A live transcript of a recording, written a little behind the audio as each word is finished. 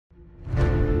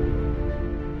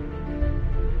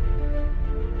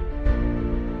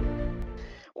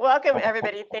Welcome,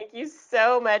 everybody. Thank you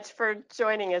so much for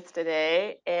joining us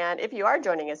today. And if you are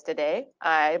joining us today,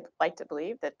 I'd like to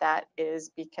believe that that is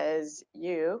because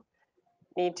you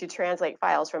need to translate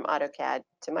files from AutoCAD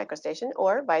to MicroStation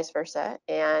or vice versa.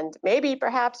 And maybe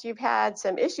perhaps you've had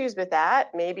some issues with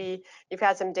that. Maybe you've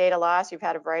had some data loss, you've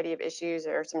had a variety of issues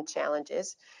or some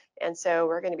challenges. And so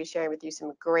we're going to be sharing with you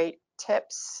some great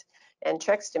tips and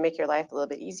tricks to make your life a little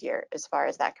bit easier as far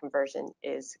as that conversion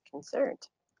is concerned.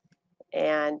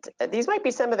 And these might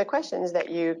be some of the questions that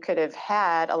you could have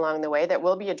had along the way that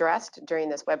will be addressed during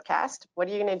this webcast. What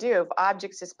are you going to do if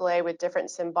objects display with different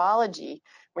symbology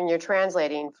when you're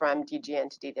translating from DGN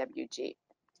to DWG?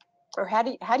 Or how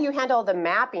do you handle the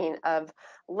mapping of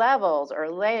levels or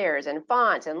layers and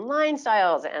fonts and line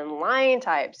styles and line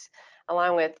types,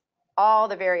 along with all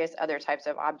the various other types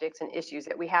of objects and issues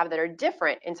that we have that are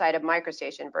different inside of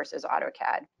MicroStation versus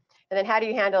AutoCAD? And then how do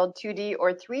you handle 2D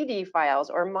or 3D files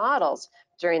or models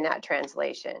during that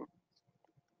translation?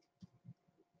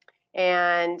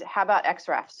 And how about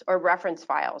XREFs or reference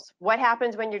files? What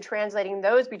happens when you're translating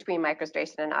those between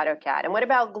MicroStation and AutoCAD? And what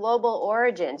about global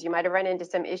origins? You might have run into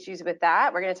some issues with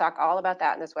that. We're going to talk all about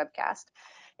that in this webcast.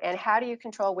 And how do you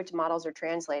control which models are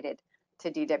translated to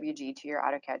DWG to your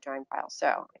AutoCAD drawing file?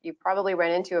 So you've probably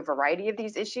run into a variety of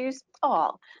these issues.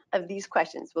 All of these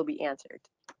questions will be answered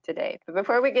today. But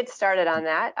before we get started on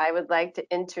that, I would like to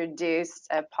introduce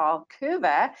Paul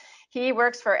Kuva. He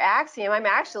works for Axiom. I'm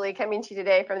actually coming to you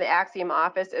today from the Axiom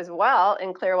office as well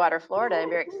in Clearwater, Florida.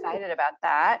 I'm very excited about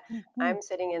that. I'm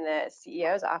sitting in the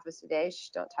CEO's office today. Shh,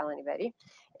 don't tell anybody.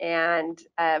 And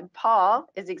Paul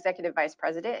is Executive Vice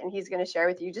President, and he's going to share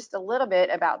with you just a little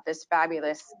bit about this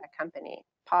fabulous company.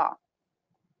 Paul.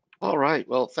 All right.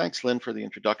 Well, thanks, Lynn, for the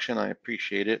introduction. I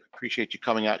appreciate it. Appreciate you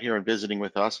coming out here and visiting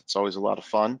with us. It's always a lot of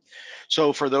fun.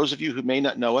 So for those of you who may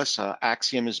not know us,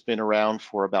 Axiom has been around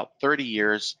for about 30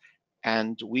 years,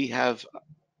 and we have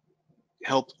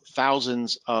helped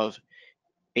thousands of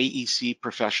AEC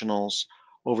professionals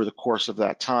over the course of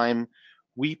that time.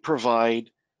 We provide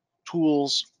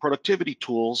tools, productivity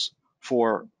tools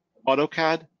for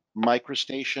AutoCAD,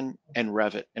 MicroStation, and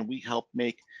Revit, and we help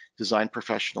make design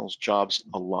professionals' jobs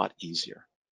a lot easier.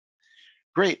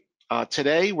 Great.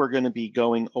 Today, we're going to be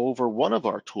going over one of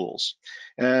our tools,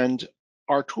 and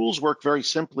our tools work very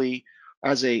simply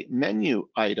as a menu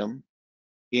item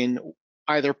in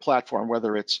either platform,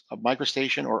 whether it's a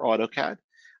MicroStation or AutoCAD.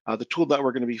 The tool that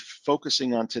we're going to be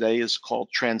focusing on today is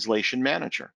called Translation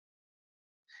Manager.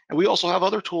 And we also have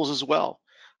other tools as well.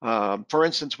 For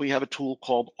instance, we have a tool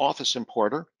called Office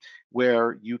Importer,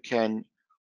 where you can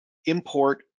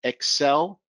import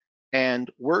Excel and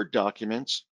Word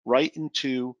documents right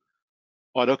into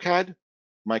AutoCAD,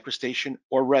 MicroStation,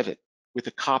 or Revit with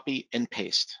a copy and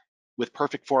paste with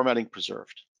perfect formatting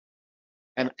preserved.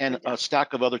 And a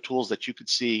stack of other tools that you could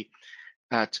see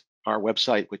at our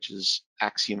website, which is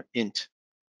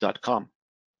axiomint.com.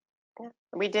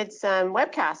 We did some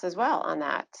webcasts as well on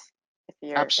that. If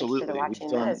you're Absolutely, interested in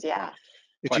watching those, yeah.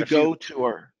 If you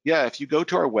go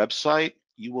to our website,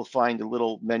 you will find a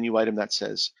little menu item that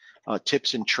says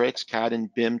tips and tricks, CAD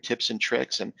and BIM tips and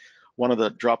tricks, and one of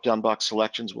the drop-down box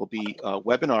selections will be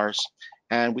webinars.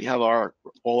 And we have many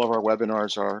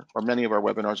of our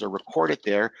webinars are recorded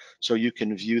there, so you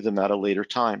can view them at a later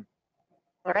time.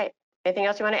 All right. Anything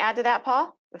else you want to add to that,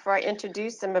 Paul, before I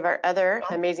introduce some of our other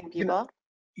amazing people?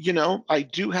 I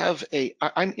do have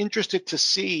I'm interested to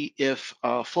see if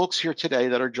folks here today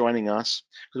that are joining us,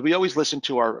 because we always listen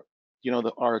to our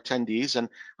attendees, and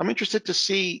I'm interested to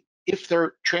see if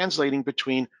they're translating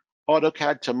between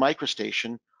AutoCAD to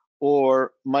MicroStation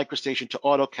or MicroStation to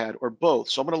AutoCAD or both.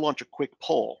 So I'm going to launch a quick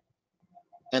poll.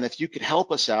 And if you could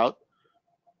help us out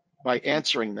by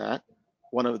answering that,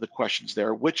 one of the questions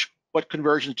there, what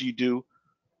conversions do you do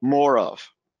more of?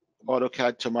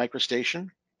 AutoCAD to MicroStation,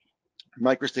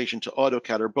 MicroStation to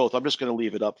AutoCAD, or both? I'm just going to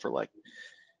leave it up for like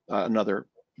another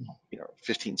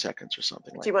 15 seconds or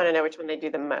something like that. Do you want to know which one they do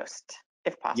the most,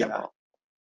 if possible? Yeah.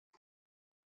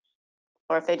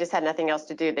 Or if they just had nothing else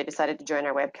to do, they decided to join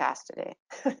our webcast today.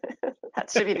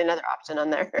 That should be another option on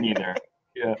there. Neither.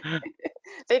 Yeah.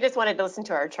 They just wanted to listen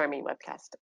to our charming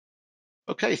webcast.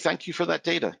 Okay, thank you for that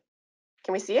data.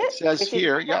 Can we see it? It says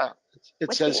here, yeah,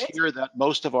 it says here that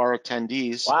most of our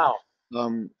attendees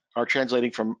are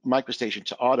translating from MicroStation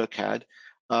to AutoCAD.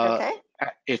 Okay.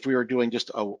 If we were doing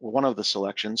just one of the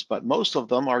selections, but most of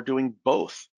them are doing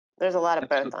both. There's a lot of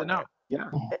both on there. Yeah.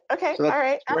 Okay, So all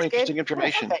right, that's very good. interesting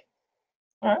information. Perfect.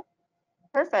 All right.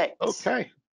 Perfect.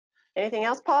 Okay. Anything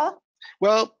else, Paul?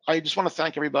 Well, I just want to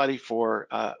thank everybody for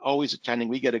always attending.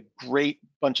 We get a great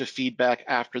bunch of feedback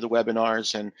after the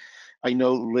webinars, and I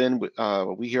know, Lynn,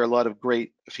 we hear a lot of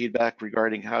great feedback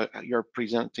regarding how you're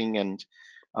presenting, and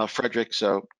Frederick,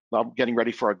 so I'm getting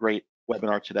ready for a great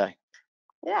webinar today.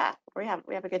 Yeah, we have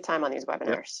a good time on these Yep,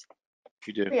 webinars.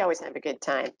 you do. We always have a good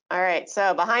time. All right,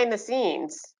 so behind the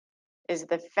scenes is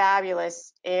the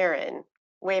fabulous Aaron.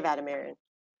 Wave at him, Aaron.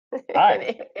 Hi.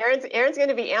 And Aaron's going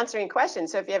to be answering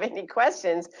questions. So if you have any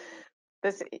questions,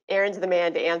 Aaron's the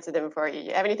man to answer them for you.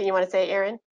 You have anything you want to say,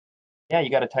 Aaron? Yeah, you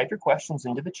got to type your questions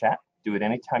into the chat. Do it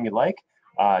anytime you like.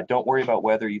 Don't worry about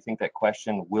whether you think that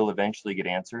question will eventually get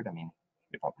answered. I mean,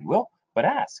 it probably will, but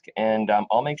ask. And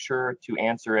I'll make sure to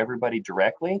answer everybody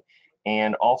directly.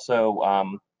 And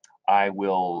also, I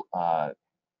will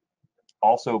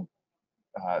also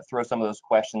throw some of those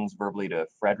questions verbally to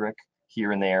Frederick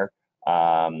here and there.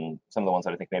 Some of the ones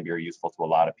that I think maybe are useful to a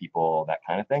lot of people, that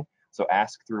kind of thing. So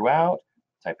ask throughout,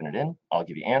 typing it in. I'll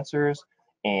give you answers.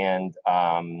 And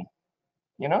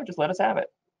you know, just let us have it.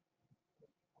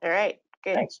 All right,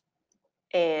 good. Thanks.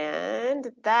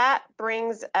 And that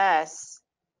brings us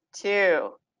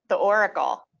to the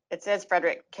Oracle. It says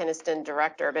Frederick Keniston,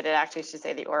 director, but it actually should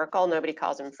say the Oracle. Nobody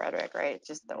calls him Frederick, right? It's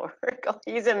just the Oracle.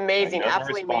 He's amazing,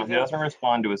 absolutely amazing. He doesn't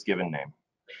respond to his given name.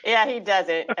 Yeah, he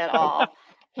doesn't at all.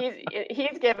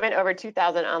 He's given over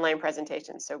 2,000 online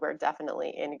presentations, so we're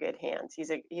definitely in good hands. He's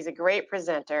a great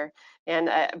presenter, and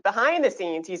behind the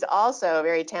scenes, he's also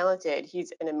very talented.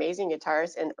 He's an amazing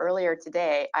guitarist, and earlier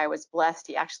today, I was blessed.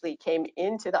 He actually came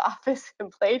into the office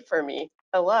and played for me.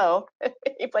 Hello.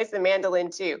 He plays the mandolin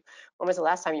too. When was the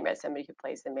last time you met somebody who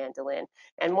plays the mandolin?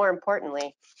 And more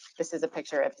importantly, this is a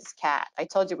picture of his cat. I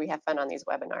told you we have fun on these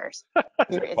webinars. Is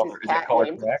It's it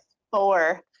color correct?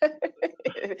 Thor.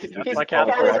 His cat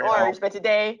is orange, but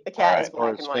today the cat is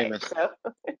black and white. Famous. So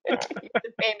he's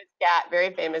a famous cat,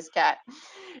 very famous cat.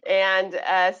 And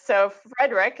so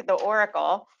Frederick, the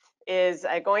Oracle, is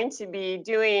going to be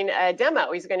doing a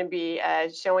demo. He's going to be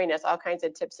showing us all kinds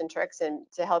of tips and tricks and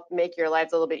to help make your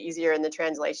lives a little bit easier in the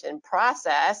translation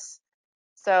process.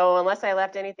 So unless I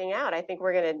left anything out, I think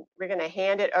we're gonna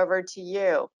hand it over to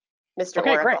you, Mr.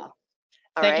 Okay, Oracle.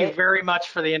 great. Thank you right? very much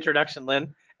for the introduction,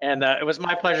 Lynn. And it was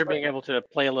my pleasure being able to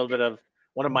play a little bit of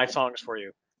one of my songs for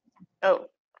you. Oh,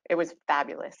 it was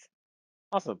fabulous.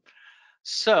 Awesome.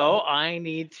 So I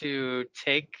need to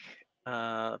take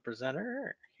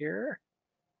presenter here.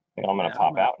 I think I'm going to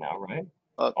pop out now, right?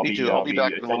 I'll be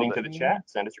back in a little attending bit. to the chat.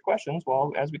 Send us your questions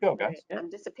as we go, guys. Right,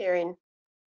 I'm disappearing.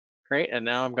 Great. And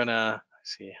now I'm gonna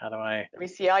see, how do I? We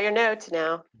see all your notes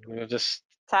now. Just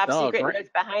Top secret great. notes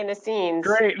behind the scenes.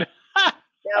 Great.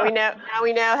 Now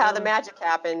we know how the magic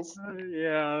happens.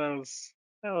 Yeah,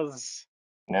 that was.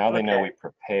 Now they Okay. know we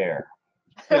prepare.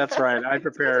 That's right. I It's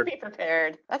good prepared. to be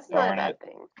prepared. That's not a Darn bad it.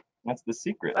 thing. That's the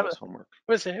secret. That was homework.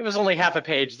 It was only half a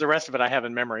page. The rest of it I have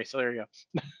in memory. So there you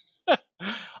go.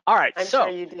 All right. I'm so sure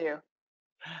you do.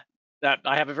 that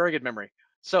I have a very good memory.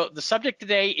 So the subject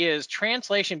today is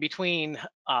translation between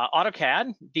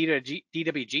AutoCAD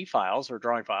DWG files or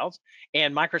drawing files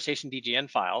and MicroStation DGN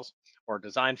files or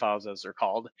design files as they're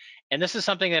called. And this is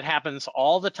something that happens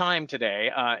all the time today.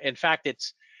 In fact,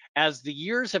 it's as the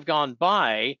years have gone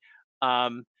by,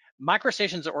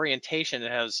 MicroStation's orientation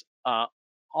has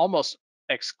almost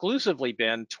exclusively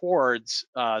been towards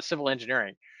civil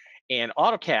engineering, and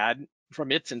AutoCAD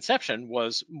from its inception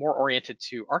was more oriented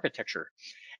to architecture.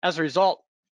 As a result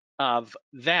of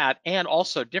that, and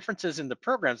also differences in the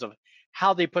programs of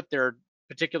how they put their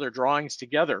particular drawings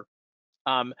together,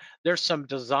 there's some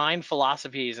design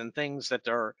philosophies and things that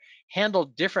are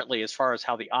handled differently as far as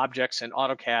how the objects in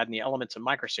AutoCAD and the elements of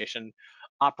MicroStation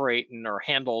operate and are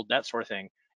handled, that sort of thing.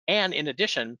 And in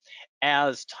addition,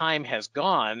 as time has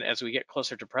gone, as we get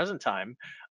closer to present time,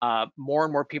 more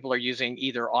and more people are using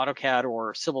either AutoCAD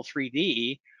or Civil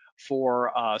 3D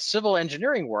for civil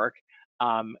engineering work,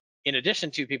 in addition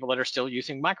to people that are still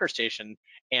using MicroStation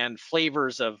and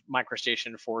flavors of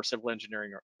MicroStation for civil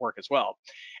engineering work as well.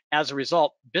 As a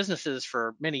result, businesses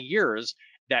for many years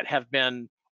that have been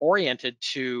oriented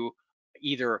to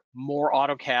either more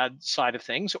AutoCAD side of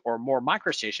things or more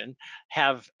MicroStation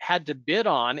have had to bid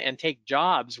on and take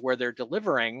jobs where they're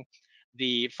delivering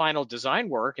the final design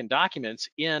work and documents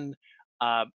in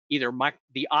either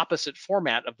the opposite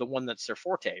format of the one that's their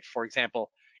forte. For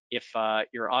example, if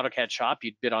you're an AutoCAD shop,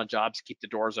 you'd bid on jobs, keep the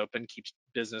doors open, keeps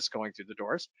business going through the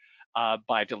doors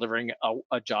by delivering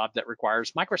a job that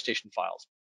requires MicroStation files.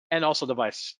 And also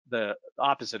the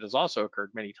opposite has also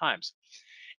occurred many times.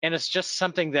 And it's just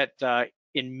something that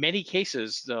in many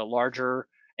cases, the larger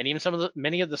and even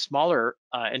many of the smaller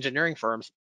engineering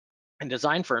firms and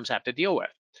design firms have to deal with.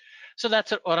 So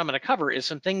that's what I'm going to cover is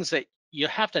some things that you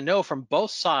have to know from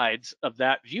both sides of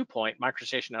that viewpoint,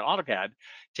 MicroStation and AutoCAD,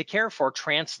 to care for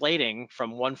translating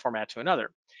from one format to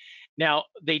another. Now,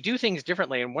 they do things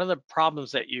differently, and one of the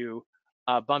problems that you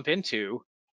bump into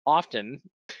often,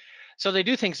 so they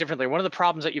do things differently. One of the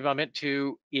problems that you bump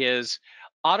into is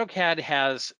AutoCAD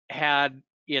has had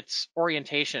its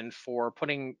orientation for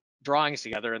putting drawings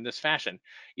together in this fashion.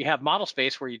 You have model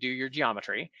space where you do your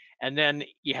geometry, and then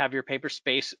you have your paper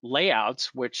space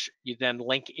layouts, which you then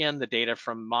link in the data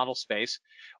from model space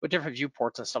with different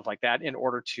viewports and stuff like that in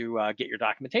order to get your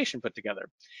documentation put together.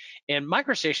 In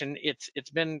MicroStation, it's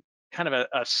been kind of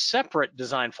a separate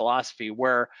design philosophy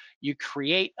where you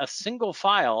create a single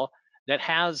file that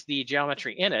has the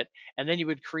geometry in it, and then you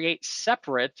would create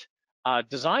separate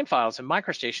design files in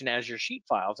MicroStation as your sheet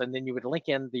files, and then you would link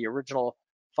in the original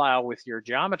file with your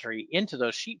geometry into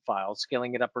those sheet files,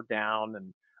 scaling it up or down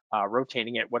and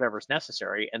rotating it, whatever's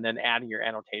necessary, and then adding your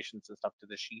annotations and stuff to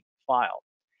the sheet file.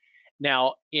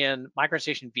 Now, in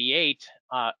MicroStation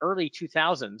V8, early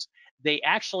 2000s, they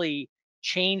actually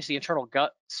changed the internal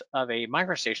guts of a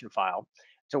MicroStation file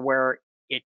to where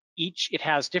it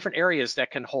has different areas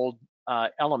that can hold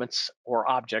elements or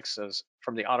objects as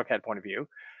from the AutoCAD point of view,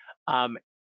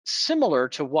 similar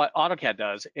to what AutoCAD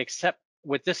does, except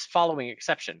with this following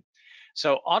exception.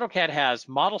 So AutoCAD has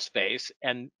model space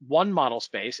and one model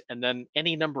space and then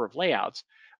any number of layouts,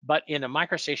 but in a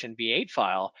MicroStation V8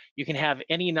 file, you can have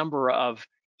any number of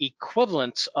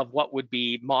equivalents of what would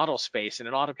be model space in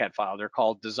an AutoCAD file. They're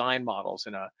called design models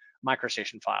in a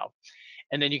MicroStation file.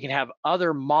 And then you can have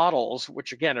other models,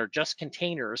 which again are just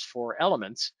containers for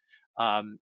elements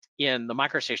in the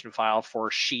MicroStation file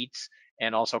for sheets,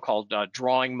 and also called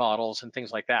drawing models and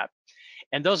things like that.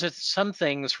 And those are some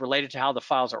things related to how the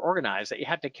files are organized that you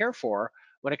have to care for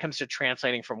when it comes to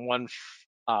translating from one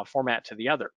format to the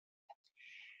other.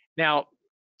 Now,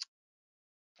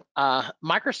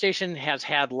 MicroStation has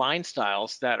had line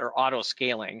styles that are auto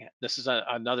scaling. This is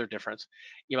another difference.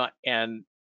 And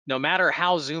no matter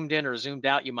how zoomed in or zoomed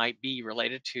out you might be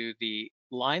related to the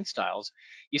line styles,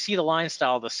 you see the line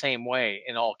style the same way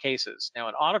in all cases. Now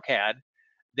in AutoCAD,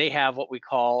 they have what we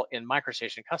call in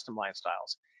MicroStation custom line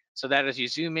styles. So that as you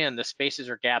zoom in, the spaces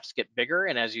or gaps get bigger,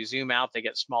 and as you zoom out, they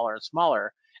get smaller and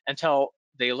smaller until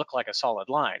they look like a solid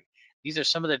line. These are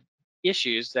some of the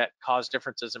issues that cause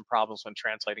differences and problems when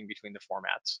translating between the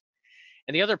formats.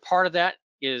 And the other part of that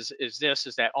is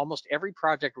that almost every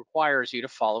project requires you to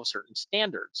follow certain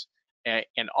standards.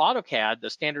 In AutoCAD, the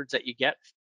standards that you get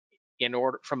in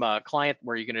order from a client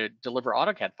where you're going to deliver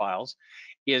AutoCAD files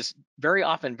is very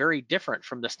often very different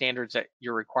from the standards that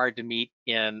you're required to meet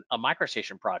in a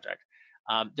MicroStation project.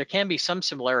 There can be some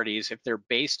similarities if they're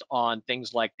based on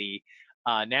things like the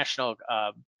national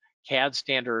CAD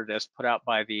standard as put out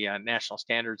by the National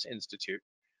Standards Institute,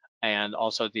 and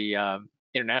also the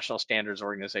International Standards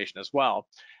Organization as well.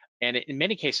 And in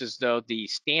many cases, though, the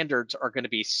standards are going to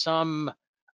be some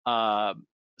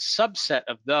subset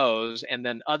of those, and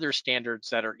then other standards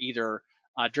that are either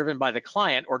driven by the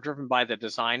client or driven by the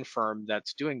design firm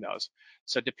that's doing those.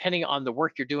 So depending on the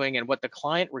work you're doing and what the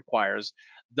client requires,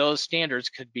 those standards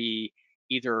could be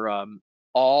either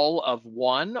all of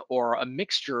one or a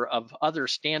mixture of other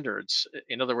standards.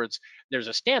 In other words, there's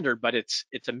a standard, but it's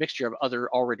a mixture of other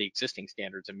already existing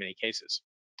standards in many cases.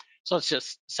 So it's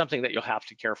just something that you'll have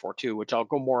to care for too, which I'll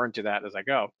go more into that as I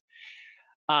go.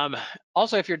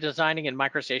 Also, if you're designing in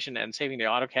MicroStation and saving to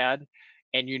AutoCAD,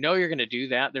 and you know you're going to do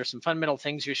that, there's some fundamental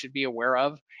things you should be aware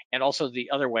of, and also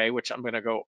the other way, which I'm going to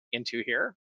go into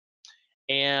here.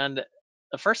 And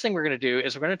the first thing we're going to do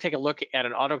is we're going to take a look at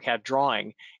an AutoCAD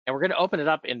drawing, and we're going to open it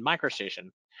up in MicroStation.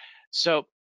 So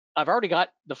I've already got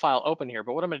the file open here,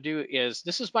 but what I'm going to do is,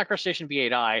 this is MicroStation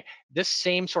V8i. This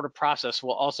same sort of process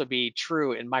will also be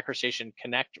true in MicroStation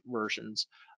Connect versions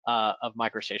of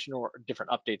MicroStation, or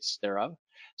different updates thereof.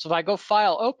 So if I go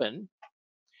File, Open,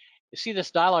 you see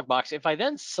this dialog box. If I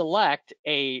then select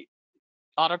a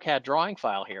AutoCAD drawing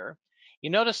file here, you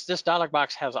notice this dialog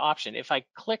box has option. If I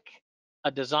click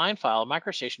a design file, a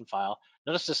MicroStation file,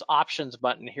 notice this options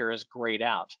button here is grayed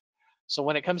out. So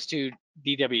when it comes to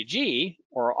DWG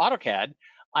or AutoCAD,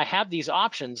 I have these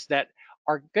options that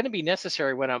are going to be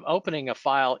necessary when I'm opening a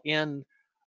file in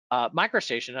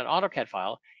MicroStation, an AutoCAD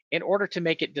file, in order to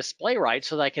make it display right,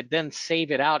 so that I could then save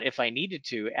it out if I needed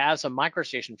to as a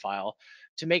MicroStation file,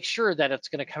 to make sure that it's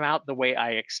going to come out the way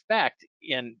I expect,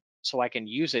 so I can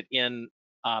use it in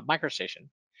MicroStation.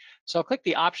 So I'll click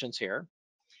the options here,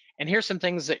 and here's some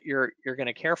things that you're going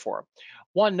to care for.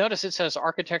 One, notice it says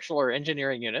architectural or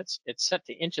engineering units. It's set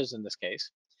to inches in this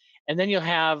case. And then you'll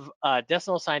have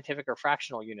decimal, scientific, or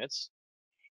fractional units.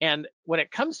 And when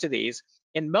it comes to these,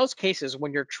 in most cases,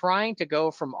 when you're trying to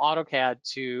go from AutoCAD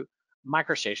to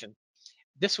MicroStation,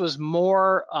 this was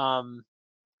more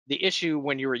the issue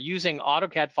when you were using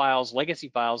AutoCAD files, legacy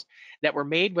files that were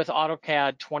made with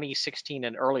AutoCAD 2016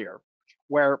 and earlier,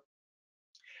 where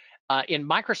in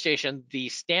MicroStation, the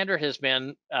standard has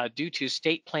been due to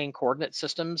state plane coordinate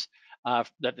systems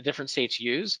that the different states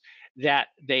use, that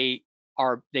they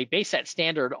base that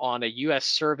standard on a U.S.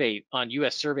 survey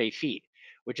feet,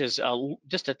 which is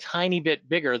just a tiny bit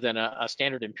bigger than a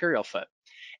standard imperial foot.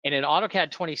 And in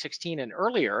AutoCAD 2016 and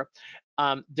earlier,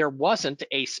 there wasn't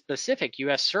a specific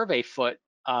U.S. survey foot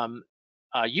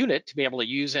unit to be able to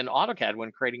use in AutoCAD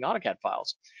when creating AutoCAD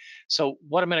files. So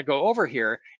what I'm going to go over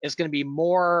here is going to be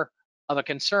more of a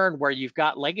concern where you've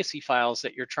got legacy files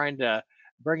that you're trying to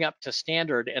bring up to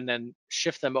standard and then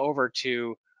shift them over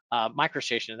to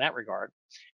MicroStation in that regard.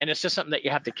 And it's just something that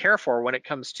you have to care for when it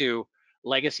comes to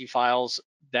legacy files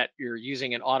that you're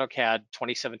using in AutoCAD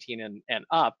 2017 and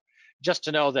up, just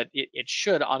to know that it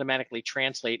should automatically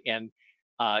translate and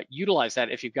utilize that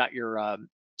if you've got your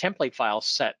template file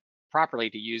set properly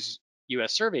to use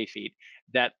US survey feet,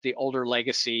 that the older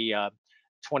legacy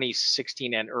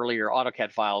 2016 and earlier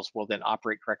AutoCAD files will then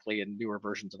operate correctly in newer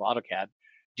versions of AutoCAD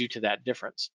due to that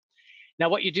difference. Now,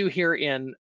 what you do here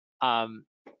in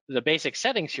the basic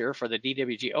settings here for the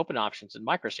DWG open options in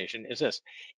MicroStation is this,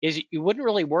 is you wouldn't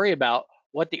really worry about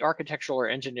what the architectural or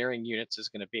engineering units is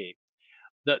going to be.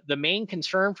 The main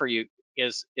concern for you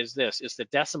is the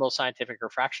decimal, scientific,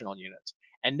 or fractional units.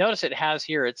 And notice it has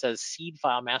here, it says seed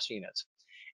file master units.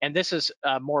 And this is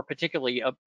more particularly,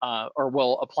 or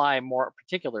will apply more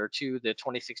particular to the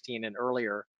 2016 and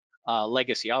earlier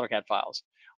legacy AutoCAD files.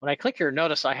 When I click here,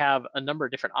 notice I have a number of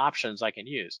different options I can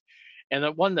use. And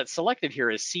the one that's selected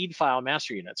here is seed file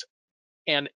master units.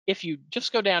 And if you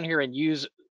just go down here and use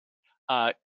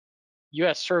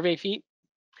US survey feet,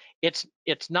 it's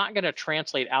not going to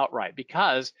translate outright,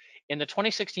 because in the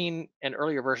 2016 and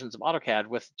earlier versions of AutoCAD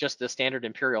with just the standard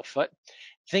imperial foot,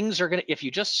 things are going to, if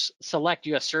you just select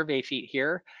US survey feet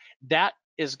here, that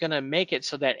is going to make it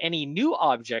so that any new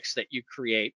objects that you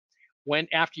create when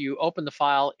after you open the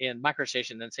file in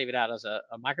MicroStation, then save it out as a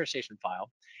MicroStation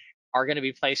file, are going to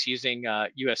be placed using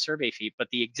US survey feet, but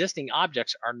the existing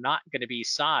objects are not going to be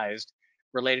sized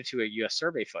related to a US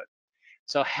survey foot.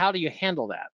 So how do you handle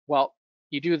that? Well,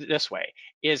 you do it this way,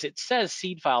 is it says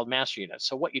seed file master unit.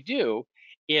 So what you do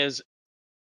is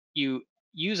you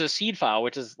use a seed file,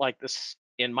 which is like this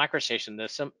in MicroStation,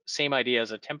 the same idea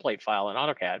as a template file in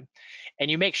AutoCAD,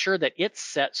 and you make sure that it's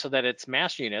set so that it's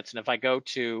master units. And if I go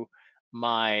to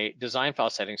my design file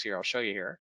settings here, I'll show you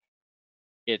here,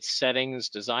 it's settings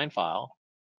design file.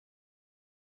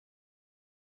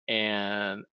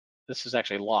 And this is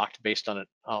actually locked based on it.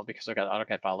 Oh, because I've got an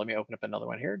AutoCAD file. Let me open up another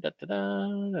one here.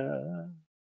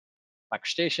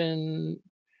 MicroStation,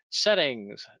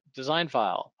 settings, design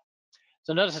file.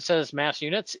 So notice it says mass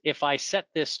units. If I set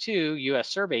this to US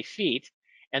survey feet,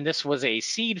 and this was a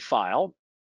seed file,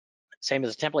 same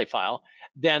as a template file,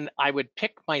 then I would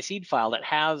pick my seed file that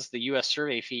has the US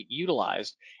survey feet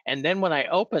utilized. And then when I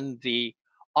open the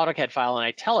AutoCAD file and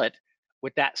I tell it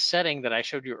with that setting that I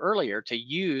showed you earlier to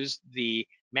use the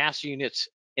mass units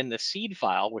in the seed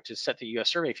file, which is set to US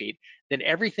survey feet, then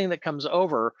everything that comes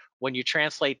over when you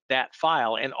translate that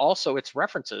file, and also its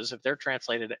references, if they're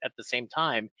translated at the same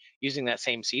time using that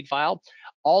same seed file,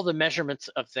 all the measurements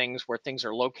of things where things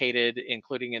are located,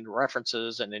 including in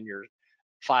references and in your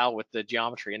file with the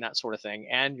geometry and that sort of thing,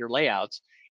 and your layouts,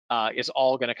 is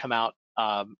all going to come out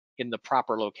in the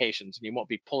proper locations, and you won't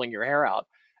be pulling your hair out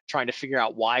trying to figure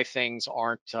out why things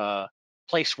aren't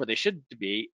placed where they should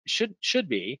be,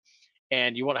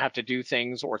 and you won't have to do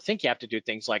things or think you have to do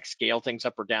things like scale things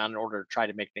up or down in order to try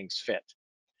to make things fit.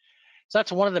 So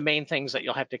that's one of the main things that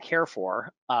you'll have to care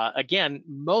for. Again,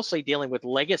 mostly dealing with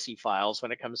legacy files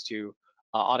when it comes to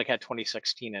AutoCAD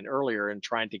 2016 and earlier, and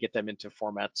trying to get them into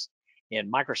formats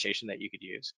in MicroStation that you could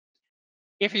use.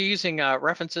 If you're using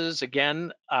references,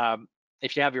 again,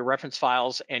 if you have your reference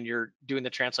files and you're doing the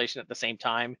translation at the same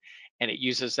time and it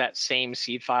uses that same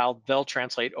seed file, they'll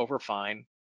translate over fine.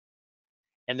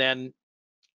 And then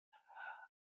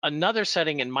another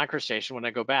setting in MicroStation, when I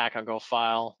go back, I'll go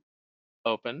File,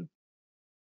 Open,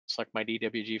 select my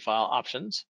DWG file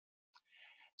options.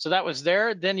 So that was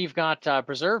there. Then you've got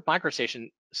Preserve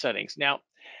MicroStation settings. Now,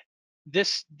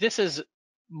 this is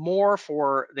more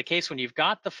for the case when you've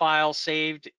got the file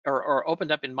saved or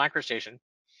opened up in MicroStation,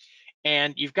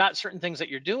 and you've got certain things that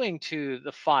you're doing to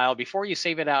the file before you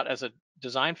save it out as a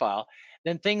design file.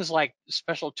 Then things like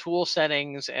special tool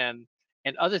settings and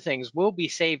other things will be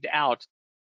saved out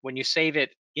when you save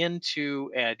it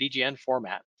into a DGN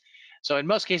format. So in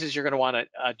most cases, you're going to want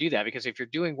to do that, because if you're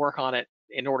doing work on it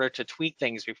in order to tweak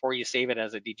things before you save it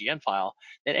as a DGN file,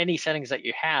 then any settings that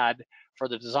you had for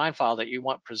the design file that you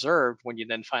want preserved when you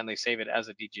then finally save it as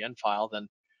a DGN file, then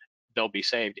they'll be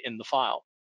saved in the file.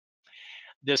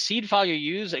 The seed file you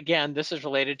use, again, this is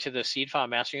related to the seed file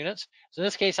master units. So in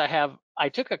this case, I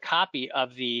took a copy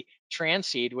of the trans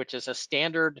seed, which is a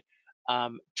standard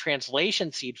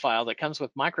translation seed file that comes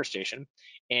with MicroStation,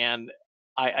 and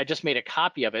I just made a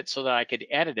copy of it so that I could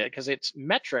edit it, because it's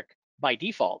metric by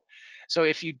default. So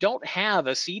if you don't have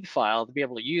a seed file to be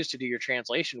able to use to do your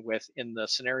translation with, in the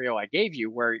scenario I gave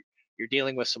you, where you're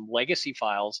dealing with some legacy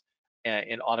files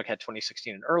in AutoCAD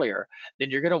 2016 and earlier, then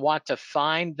you're going to want to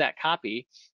find that copy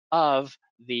of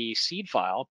the seed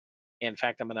file. In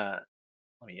fact, let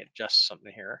me adjust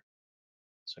something here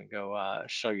so I can go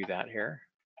show you that here.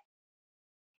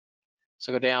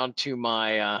 So go down to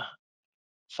my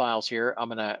files here. I'm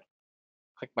going to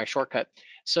click my shortcut.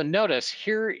 So notice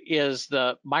here is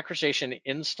the MicroStation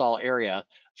install area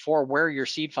for where your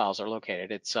seed files are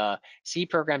located. It's C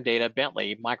program data,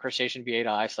 Bentley, MicroStation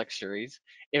V8i select series.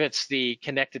 If it's the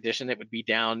Connect edition, it would be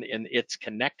down in its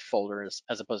Connect folders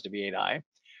as opposed to V8i.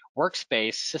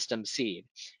 Workspace system seed.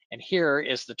 And here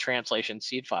is the translation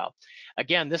seed file.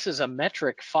 Again, this is a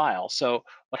metric file. So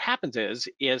what happens is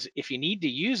if you need to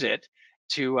use it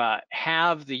to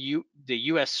have the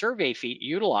US survey feet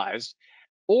utilized,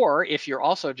 or if you're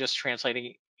also just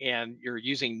translating and you're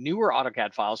using newer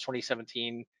AutoCAD files,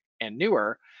 2017 and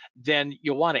newer, then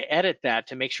you'll want to edit that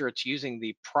to make sure it's using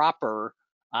the proper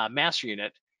master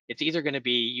unit. It's either going to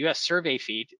be US survey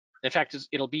feet. In fact,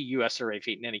 it'll be US survey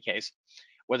feet in any case,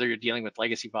 whether you're dealing with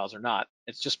legacy files or not.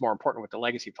 It's just more important with the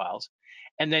legacy files.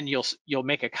 And then you'll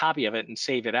make a copy of it and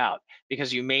save it out,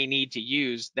 because you may need to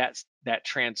use that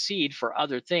trans seed for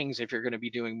other things if you're going to be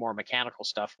doing more mechanical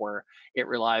stuff where it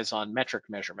relies on metric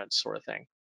measurements sort of thing.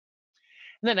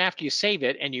 And then after you save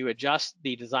it and you adjust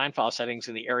the design file settings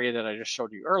in the area that I just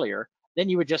showed you earlier, then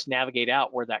you would just navigate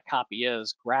out where that copy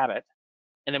is, grab it,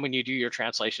 and then when you do your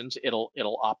translations,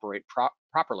 it'll operate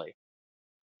properly.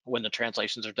 When the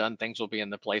translations are done, things will be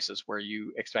in the places where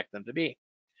you expect them to be.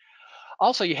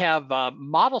 Also, you have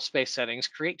model space settings,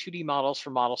 create 2D models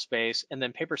for model space, and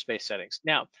then paper space settings.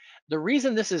 Now, the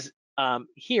reason this is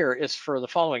here is for the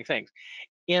following things.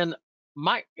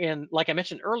 Like I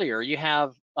mentioned earlier, you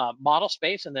have model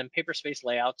space and then paper space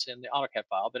layouts in the AutoCAD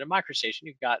file, but in MicroStation,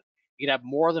 you could have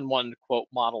more than one quote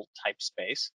model type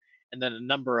space, and then a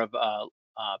number of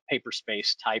paper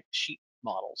space type sheet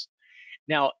models.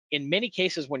 Now, in many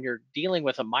cases, when you're dealing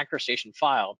with a MicroStation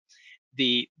file,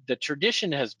 the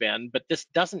tradition has been, but this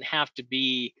doesn't have to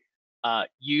be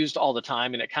used all the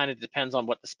time, and it kind of depends on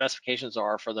what the specifications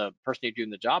are for the person you're doing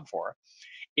the job for,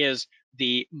 is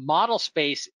the model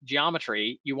space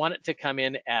geometry, you want it to come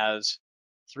in as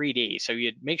 3D. So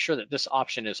you'd make sure that this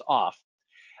option is off.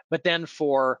 But then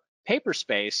for paper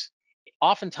space,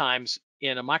 oftentimes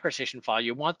in a MicroStation file,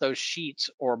 you want those sheets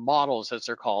or models, as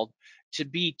they're called, to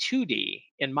be 2D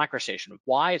in MicroStation.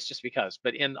 Why? It's just because.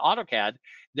 But in AutoCAD,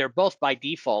 they're both by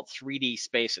default 3D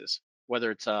spaces,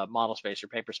 whether it's a model space or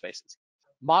paper spaces.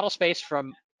 Model space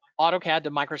from AutoCAD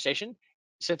to MicroStation,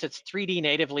 since it's 3D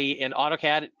natively in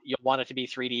AutoCAD, you'll want it to be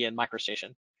 3D in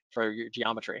MicroStation for your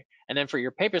geometry. And then for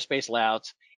your paper space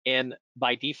layouts,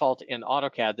 by default in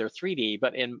AutoCAD, they're 3D,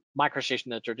 but in MicroStation,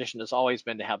 the tradition has always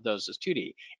been to have those as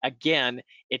 2D. Again,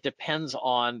 it depends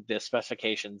on the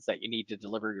specifications that you need to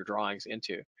deliver your drawings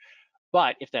into.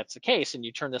 But if that's the case, and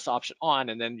you turn this option on,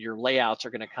 and then your layouts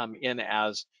are going to come in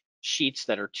as sheets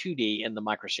that are 2D in the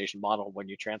MicroStation model when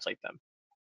you translate them.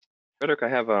 Frederick,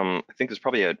 I think there's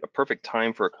probably a perfect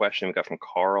time for a question we got from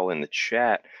Carl in the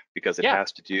chat, because it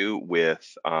has to do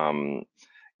with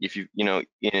if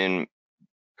in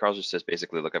Carl just says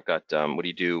basically, look, I've got what do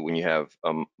you do when you have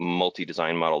a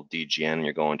multi-design model DGN and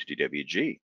you're going to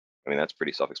DWG? I mean, that's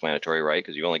pretty self-explanatory, right?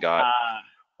 Because you only got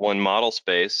one model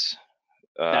space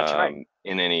that's right.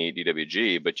 in any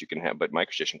DWG, but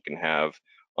MicroStation can have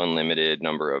unlimited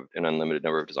number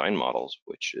of design models,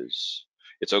 which is,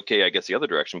 it's okay, I guess, the other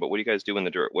direction. But what do you guys do in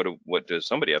the what does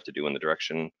somebody have to do in the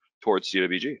direction towards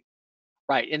DWG?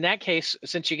 Right. In that case,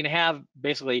 since you can have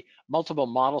basically multiple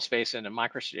model space in a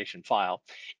MicroStation file,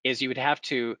 is you would have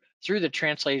to, through the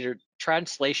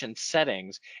translation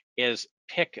settings, is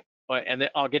pick, and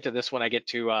I'll get to this when I get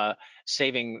to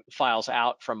saving files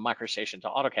out from MicroStation to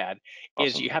AutoCAD, Awesome.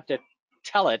 Is you have to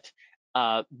tell it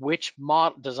which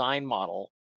design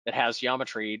model that has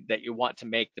geometry that you want to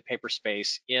make the paper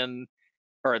space in,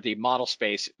 or the model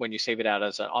space when you save it out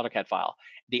as an AutoCAD file.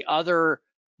 The other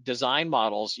design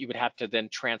models you would have to then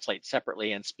translate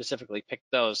separately and specifically pick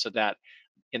those so that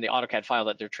in the AutoCAD file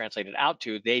that they're translated out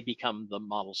to, they become the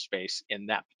model space in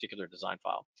that particular design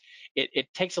file.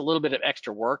 It takes a little bit of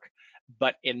extra work,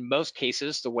 but in most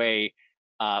cases, the way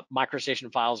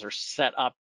MicroStation files are set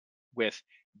up with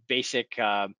basic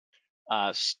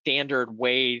standard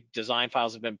way design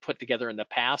files have been put together in the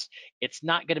past, it's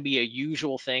not going to be a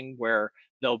usual thing where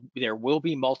there will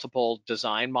be multiple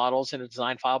design models in a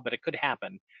design file, but it could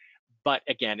happen. But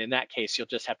again, in that case, you'll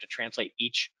just have to translate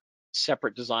each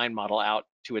separate design model out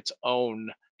to its own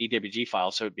DWG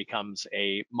file, so it becomes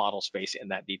a model space in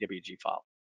that DWG file.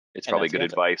 It's probably good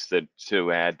advice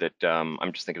to add that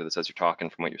I'm just thinking of this as you're talking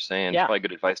from what you're saying. Yeah. It's probably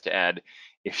good advice to add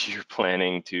if you're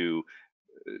planning to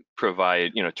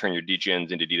provide, turn your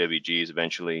DGNs into DWGs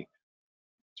eventually.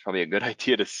 It's probably a good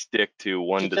idea to stick to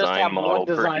one design model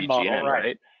per DGN,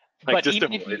 right? Like, but just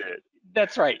even avoid it.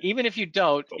 That's right. Even if you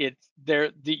don't,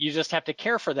 you just have to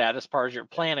care for that as far as your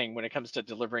planning when it comes to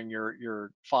delivering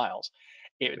your files.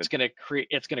 It's going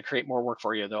to create more work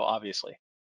for you, though, obviously.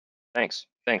 Thanks.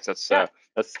 That's yeah.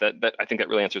 that. I think that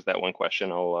really answers that one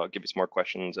question. I'll give you some more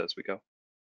questions as we go.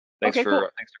 Thanks to Carl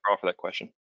for that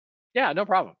question. Yeah, no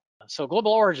problem. So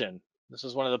global origin. This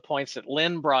is one of the points that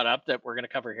Lynn brought up that we're going to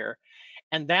cover here,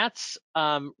 and that's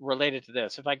related to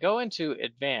this. If I go into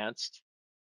advanced,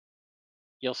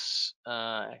 you'll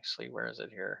actually, where is it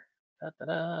here?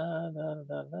 I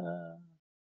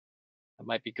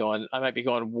might be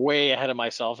going way ahead of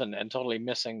myself and totally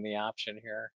missing the option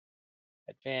here.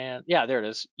 Advanced, yeah, there it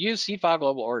is. Use seed file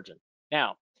global origin.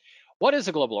 Now, what is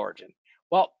a global origin?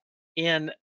 Well,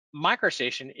 in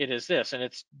MicroStation, it is this, and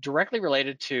it's directly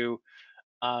related to,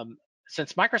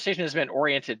 since MicroStation has been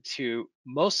oriented to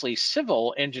mostly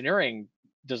civil engineering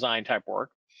design type work,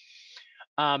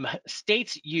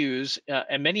 states use,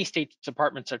 and many state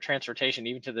departments of transportation,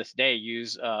 even to this day,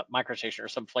 use MicroStation or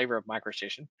some flavor of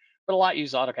MicroStation, but a lot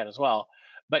use AutoCAD as well.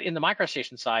 But in the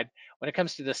MicroStation side, when it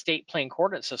comes to the state plane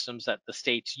coordinate systems that the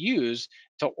states use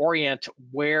to orient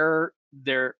where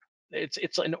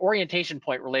it's an orientation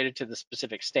point related to the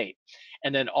specific state.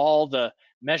 And then all the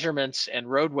measurements and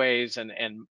roadways and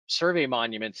survey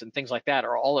monuments and things like that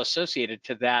are all associated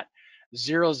to that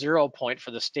 0, point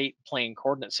for the state plane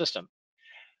coordinate system.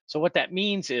 So what that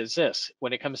means is this: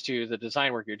 when it comes to the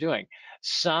design work you're doing,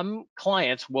 some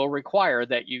clients will require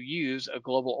that you use a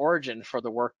global origin for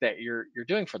the work that you're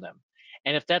doing for them.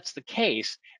 And if that's the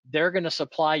case, they're going to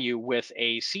supply you with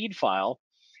a seed file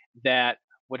that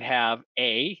would have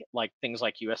like things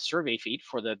like US survey feet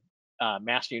for the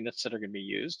mass units that are going to be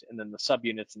used, and then the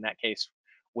subunits in that case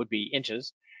would be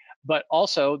inches, but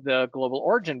also the global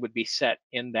origin would be set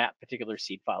in that particular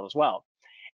seed file as well.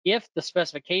 If the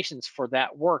specifications for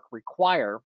that work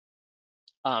require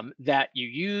that you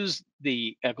use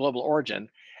the global origin,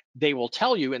 they will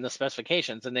tell you in the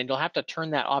specifications, and then you'll have to turn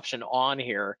that option on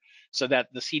here so that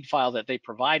the seed file that they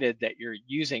provided that you're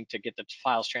using to get the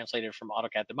files translated from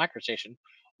AutoCAD to MicroStation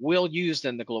will use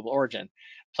then the global origin.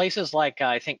 Places like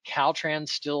I think Caltrans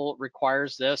still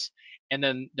requires this, and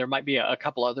then there might be a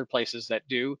couple other places that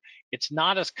do. It's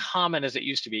not as common as it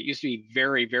used to be. It used to be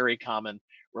very, very common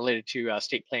related to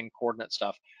state plane coordinate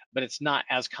stuff, but it's not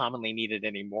as commonly needed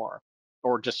anymore,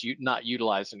 or just not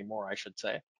utilized anymore, I should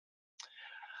say.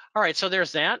 All right, so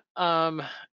there's that.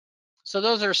 So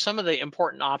those are some of the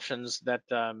important options that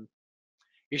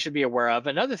you should be aware of.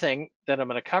 Another thing that I'm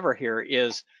going to cover here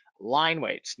is line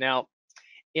weights. Now,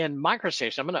 in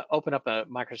MicroStation, I'm going to open up a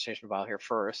MicroStation file here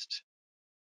first.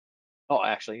 Oh,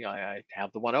 actually, I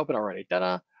have the one open already.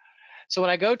 Ta-da! So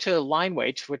when I go to line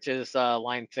weights, which is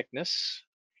line thickness,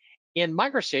 in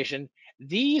MicroStation,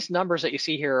 these numbers that you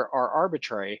see here are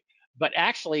arbitrary, but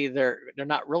actually they're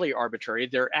not really arbitrary.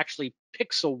 They're actually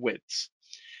pixel widths.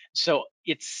 So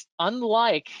it's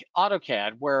unlike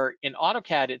AutoCAD, where in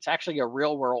AutoCAD it's actually a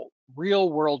real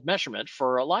world measurement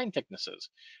for line thicknesses.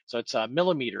 So it's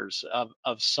millimeters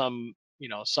of some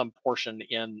some portion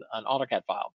in an AutoCAD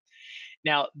file.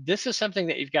 Now this is something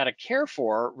that you've got to care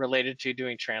for related to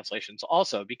doing translations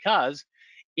also, because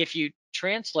if you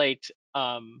translate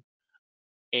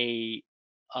a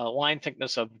line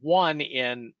thickness of 1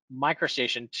 in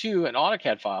MicroStation to an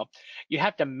AutoCAD file, you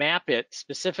have to map it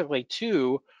specifically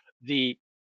to the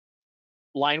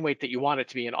line weight that you want it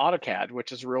to be in AutoCAD,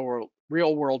 which is real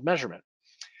world measurement.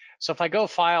 So if I go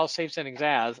File, Save Settings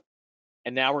As,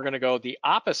 and now we're going to go the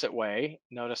opposite way.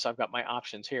 Notice I've got my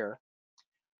options here.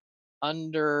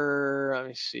 Under, let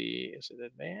me see, is it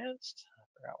Advanced? I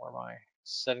forgot where my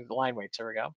setting the line weights. There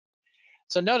we go.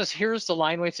 So notice here's the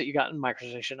line weights that you got in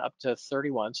MicroStation up to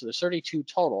 31. So there's 32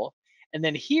 total. And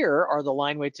then here are the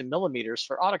line weights in millimeters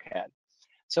for AutoCAD.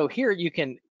 So here you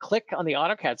can click on the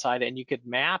AutoCAD side and you could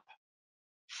map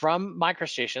from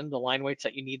MicroStation, the line weights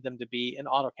that you need them to be in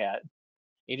AutoCAD.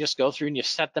 You just go through and you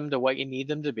set them to what you need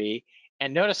them to be.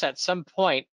 And notice at some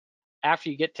point, after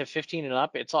you get to 15 and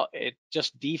up, it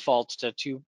just defaults to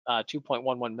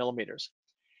 2.11 millimeters.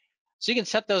 So you can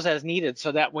set those as needed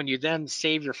so that when you then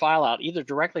save your file out, either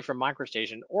directly from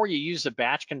MicroStation or you use the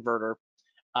batch converter,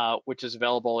 which is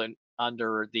available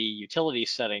under the utility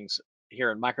settings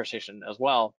here in MicroStation as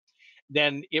well,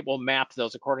 then it will map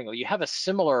those accordingly. You have a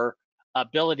similar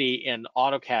ability in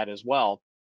AutoCAD as well,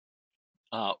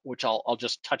 which I'll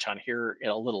just touch on here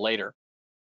a little later.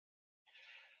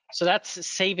 So that's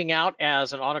saving out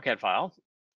as an AutoCAD file.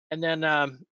 And then now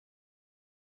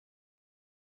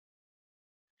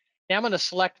I'm going to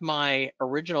select my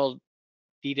original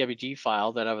DWG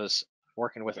file that I was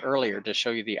working with earlier to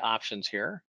show you the options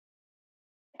here.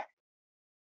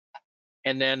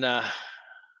 And then, oh,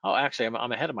 actually,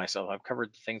 I'm ahead of myself. I've covered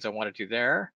the things I want to do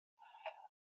there.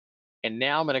 And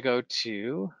now I'm going to go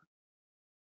to,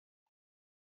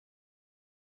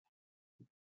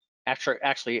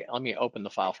 actually, let me open the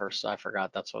file first. I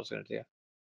forgot that's what I was going to do.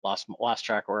 Lost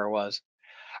track where I was.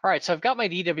 All right, so I've got my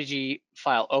DWG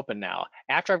file open now.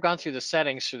 After I've gone through the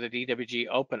settings through the DWG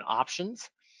open options,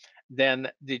 then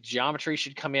the geometry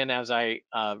should come in as I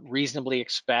reasonably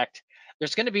expect.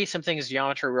 There's going to be some things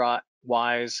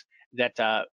geometry-wise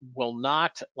that will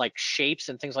not, like shapes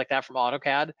and things like that from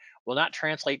AutoCAD, will not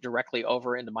translate directly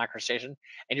over into MicroStation.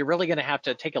 And you're really going to have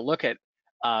to take a look at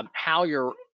how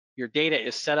your data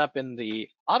is set up in the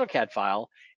AutoCAD file.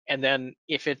 And then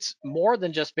if it's more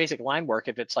than just basic line work,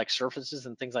 if it's like surfaces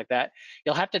and things like that,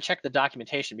 you'll have to check the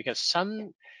documentation, because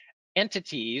some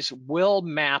entities will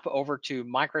map over to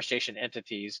MicroStation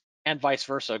entities and vice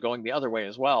versa, going the other way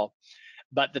as well.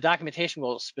 But the documentation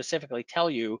will specifically tell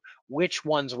you which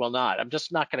ones will not. I'm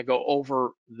just not going to go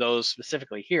over those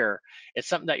specifically here. It's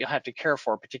something that you'll have to care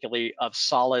for, particularly of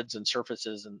solids and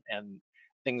surfaces and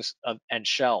things and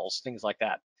shells, things like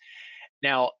that.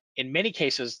 Now, in many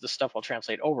cases, the stuff will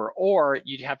translate over, or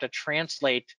you'd have to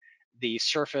translate the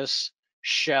surface,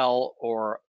 shell,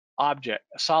 or object,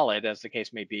 solid, as the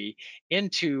case may be,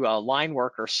 into line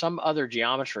work or some other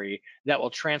geometry that will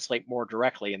translate more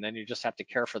directly, and then you just have to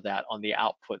care for that on the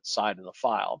output side of the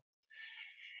file.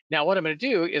 Now, what I'm going to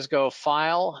do is go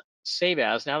File, Save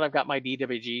As. Now that I've got my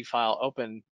DWG file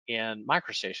open in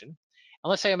MicroStation, and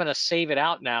let's say I'm going to save it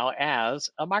out now as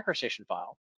a MicroStation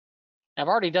file. I've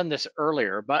already done this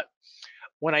earlier, but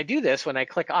when I do this, when I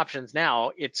click Options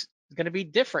now, it's going to be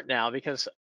different now because,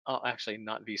 oh, actually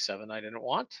not V7, I didn't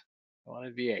want. I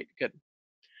wanted V8, good.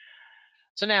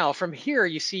 So now from here,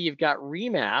 you see you've got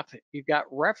Remap, you've got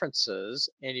References,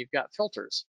 and you've got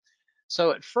Filters.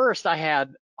 So at first I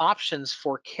had options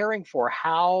for caring for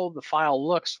how the file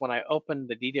looks when I open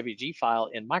the DWG file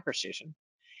in MicroStation.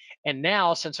 And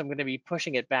now, since I'm going to be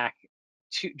pushing it back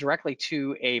directly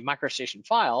to a MicroStation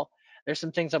file, there's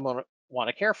some things I'm going to want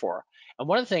to care for. And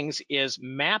one of the things is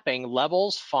mapping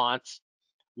levels, fonts,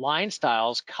 line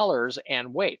styles, colors,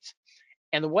 and weights.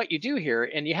 And what you do here,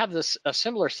 and you have this a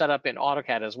similar setup in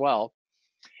AutoCAD as well,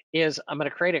 is I'm going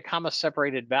to create a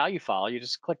comma-separated value file. You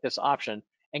just click this option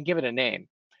and give it a name.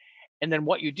 And then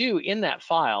what you do in that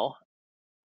file,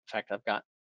 in fact, I've got,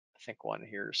 I think one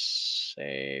here,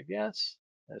 save, yes,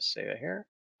 let's save it here,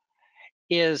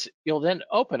 is you'll then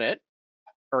open it,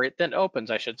 or it then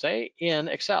opens, I should say, in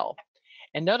Excel.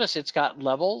 And notice it's got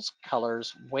levels,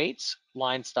 colors, weights,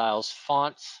 line styles,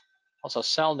 fonts, also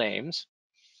cell names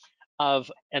of,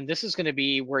 and this is going to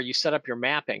be where you set up your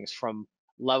mappings from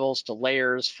levels to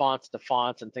layers, fonts to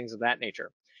fonts, and things of that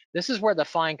nature. This is where the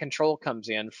fine control comes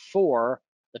in for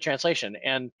the translation.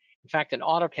 And in fact, in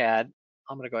AutoCAD,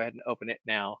 I'm going to go ahead and open it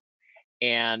now.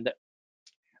 And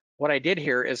what I did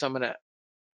here is I'm going to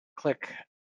click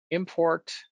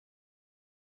Import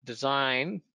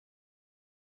Design,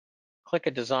 click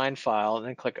a design file, and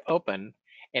then click Open,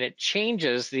 and it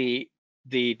changes the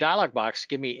dialog box to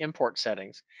give me import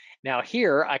settings. Now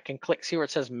here I can click, see where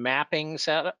it says Mapping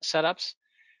Setups.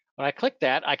 When I click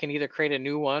that, I can either create a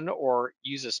new one or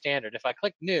use a standard. If I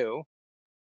click New,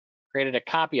 created a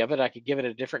copy of it, I could give it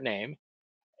a different name,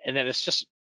 and then it's just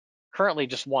currently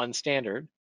just one standard.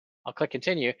 I'll click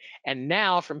Continue, and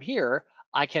now from here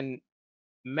I can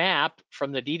map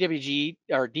from the DWG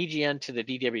or DGN to the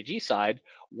DWG side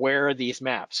where these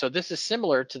map. So this is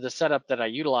similar to the setup that I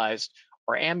utilized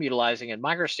or am utilizing in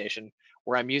MicroStation,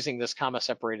 where I'm using this comma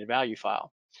separated value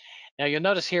file. Now you'll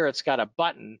notice here it's got a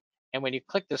button, and when you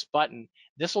click this button,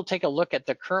 this will take a look at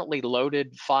the currently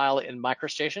loaded file in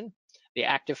MicroStation, the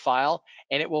active file,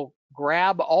 and it will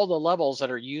grab all the levels that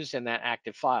are used in that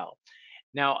active file.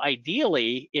 Now,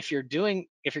 ideally, if you're going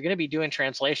to be doing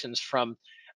translations from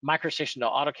MicroStation to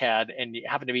AutoCAD and you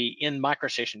happen to be in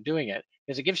MicroStation doing it,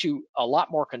 because it gives you a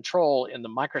lot more control in the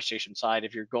MicroStation side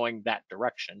if you're going that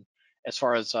direction, as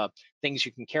far as things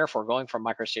you can care for going from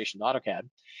MicroStation to AutoCAD.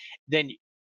 Then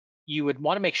you would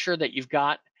want to make sure that you've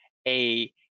got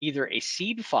either a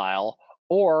seed file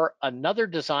or another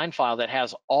design file that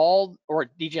has all, or a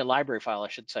DGN library file, I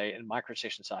should say, in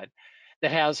MicroStation side,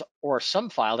 that has, or some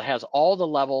file that has all the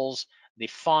levels, the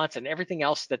fonts, and everything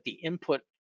else that the input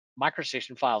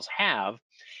MicroStation files have.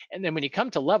 And then when you come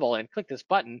to level and click this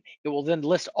button, it will then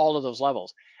list all of those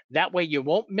levels. That way you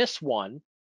won't miss one,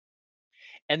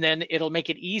 and then it'll make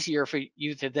it easier for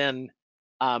you to then,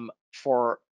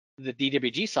 for the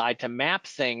DWG side, to map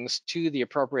things to the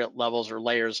appropriate levels or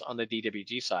layers on the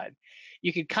DWG side.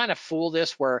 You could kind of fool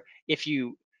this where if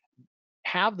you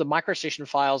have the MicroStation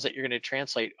files that you're going to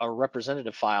translate a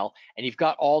representative file, and you've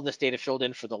got all this data filled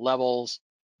in for the levels,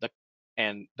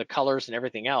 and the colors and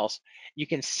everything else, you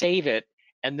can save it.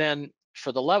 And then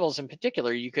for the levels in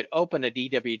particular, you could open a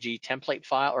DWG template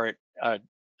file or a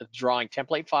drawing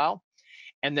template file,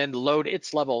 and then load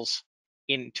its levels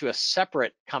into a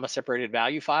separate comma separated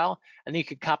value file, and then you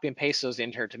could copy and paste those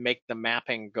in here to make the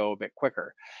mapping go a bit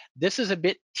quicker. This is a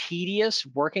bit tedious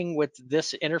working with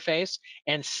this interface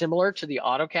and similar to the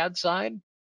AutoCAD side.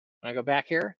 When I go back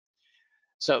here,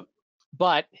 so,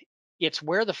 but it's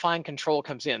where the fine control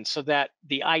comes in, so that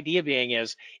the idea being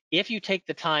is if you take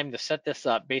the time to set this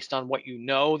up based on what you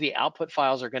know the output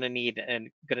files are going to need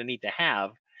to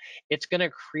have, it's going to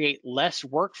create less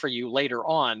work for you later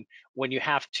on when you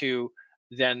have to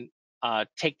then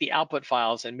take the output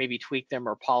files and maybe tweak them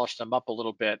or polish them up a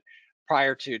little bit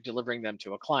prior to delivering them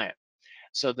to a client.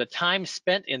 So the time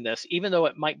spent in this, even though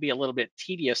it might be a little bit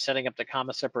tedious setting up the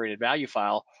comma separated value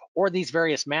file or these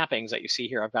various mappings that you see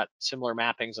here, I've got similar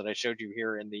mappings that I showed you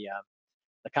here in the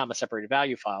comma separated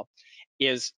value file,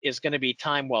 is going to be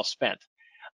time well spent.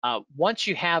 Once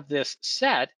you have this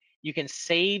set, you can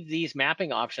save these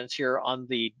mapping options here on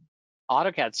the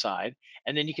AutoCAD side,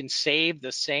 and then you can save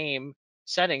the same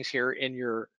settings here in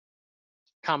your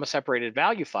comma separated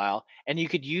value file, and you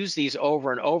could use these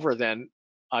over and over then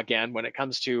again when it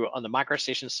comes to, on the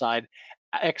MicroStation side,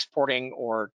 exporting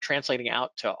or translating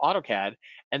out to AutoCAD,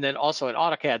 and then also in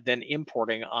AutoCAD then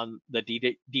importing on the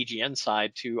DGN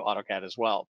side to AutoCAD as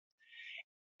well.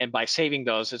 And by saving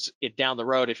those, it down the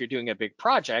road, if you're doing a big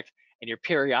project and you're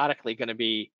periodically going to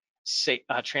be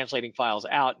translating files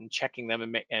out and checking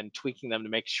them and tweaking them to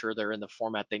make sure they're in the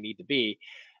format they need to be,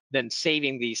 then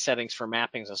saving these settings for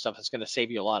mappings and stuff is going to save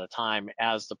you a lot of time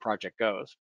as the project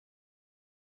goes.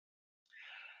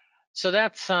 So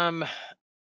that's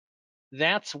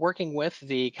working with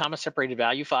the comma separated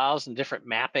value files and different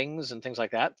mappings and things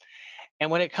like that. And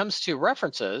when it comes to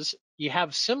references, you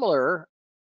have similar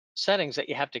settings that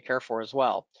you have to care for as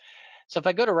well. So if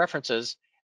I go to references,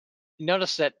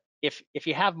 notice that if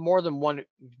you have more than one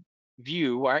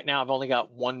view, right now I've only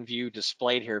got one view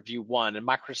displayed here, view 1, and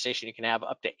MicroStation you can have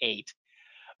up to 8.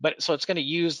 But so it's going to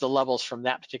use the levels from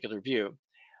that particular view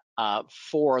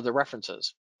for the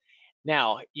references.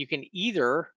 Now you can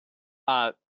either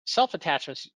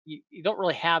self-attachments, you don't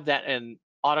really have that in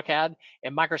AutoCAD.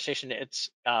 In MicroStation, it's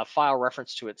file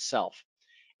reference to itself.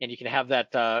 And you can have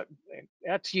that,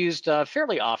 that's used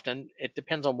fairly often. It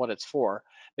depends on what it's for.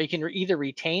 But you can either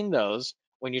retain those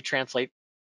when you translate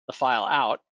the file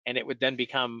out, and it would then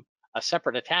become a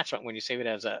separate attachment when you save it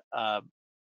as a,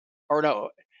 or no,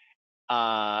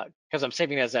 because I'm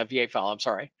saving it as a V8 file, I'm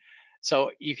sorry. So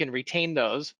you can retain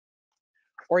those,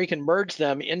 or you can merge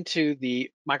them into the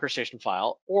MicroStation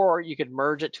file, or you could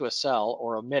merge it to a cell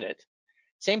or omit it.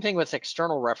 Same thing with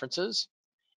external references.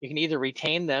 You can either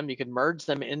retain them, you can merge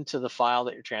them into the file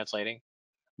that you're translating,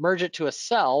 merge it to a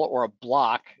cell or a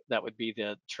block, that would be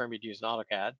the term you'd use in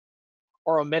AutoCAD,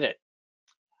 or omit it.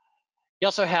 You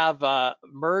also have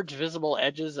merge visible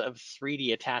edges of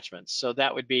 3D attachments. So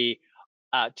that would be,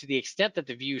 to the extent that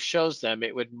the view shows them,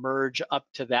 it would merge up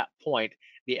to that point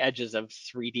the edges of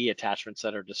 3D attachments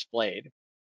that are displayed.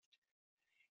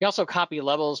 You also copy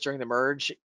levels during the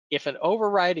merge. If an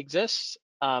override exists,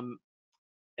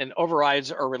 and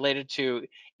overrides are related to,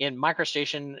 in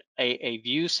MicroStation, a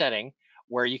view setting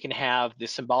where you can have the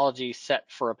symbology set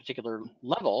for a particular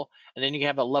level, and then you can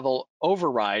have a level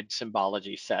override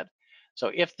symbology set. So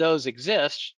if those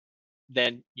exist,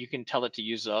 then you can tell it to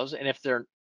use those, and if they're,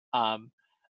 and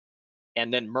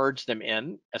then merge them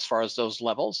in as far as those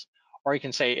levels, or you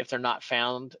can say if they're not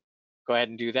found, go ahead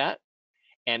and do that.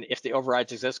 And if the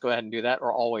overrides exist, go ahead and do that,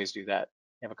 or always do that.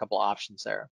 You have a couple options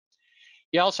there.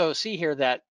 You also see here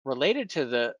that related to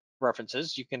the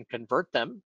references, you can convert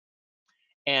them,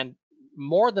 and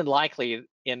more than likely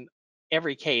in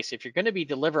every case, if you're going to be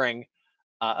delivering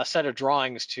a set of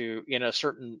drawings to in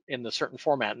the certain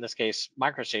format, in this case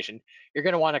MicroStation, you're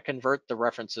going to want to convert the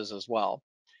references as well,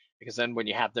 because then when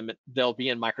you have them, they'll be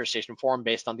in MicroStation form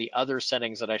based on the other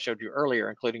settings that I showed you earlier,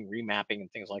 including remapping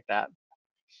and things like that.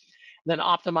 Then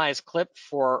optimize clip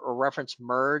for a reference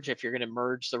merge. If you're going to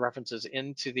merge the references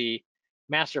into the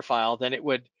master file, then it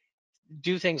would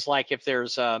do things like if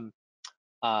there's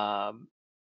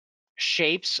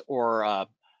shapes or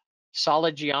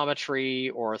solid geometry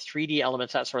or 3D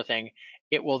elements, that sort of thing,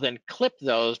 it will then clip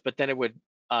those, but then it would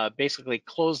basically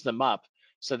close them up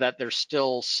so that they're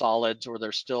still solids or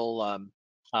they're still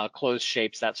closed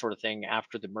shapes, that sort of thing,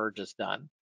 after the merge is done.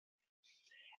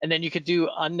 And then you could do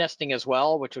unnesting as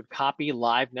well, which would copy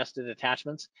live nested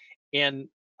attachments. In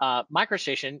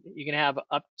MicroStation, you can have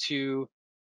up to,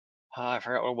 I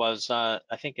forgot what it was, I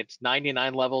think it's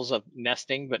 99 levels of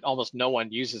nesting, but almost no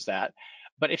one uses that.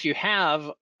 But if you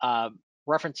have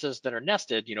references that are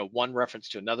nested, one reference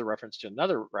to another reference to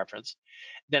another reference,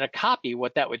 then a copy,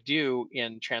 what that would do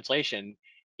in translation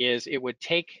is it would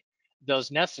take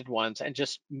those nested ones and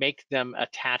just make them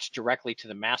attach directly to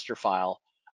the master file,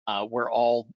 where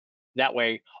that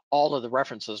way all of the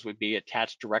references would be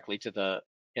attached directly to the,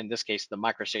 in this case, the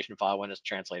MicroStation file when it's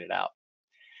translated out.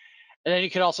 And then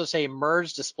you could also say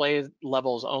merge display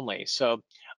levels only. So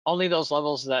only those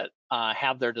levels that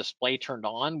have their display turned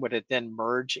on would it then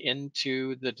merge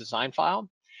into the design file.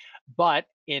 But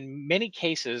in many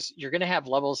cases, you're going to have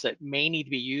levels that may need to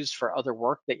be used for other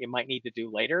work that you might need to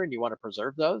do later, and you want to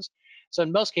preserve those. So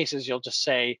in most cases, you'll just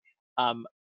say,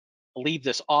 leave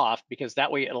this off, because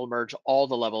that way it'll merge all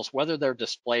the levels, whether their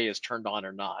display is turned on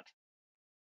or not.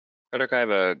 Frederick, I have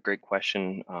a great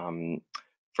question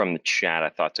from the chat. I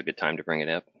thought it's a good time to bring it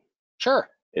up. Sure.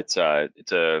 It's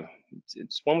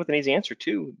one with an easy answer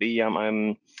too.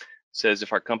 The says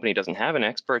if our company doesn't have an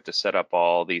expert to set up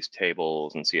all these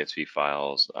tables and CSV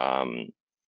files,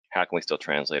 how can we still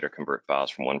translate or convert files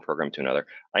from one program to another?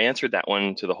 I answered that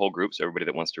one to the whole group, so everybody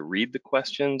that wants to read the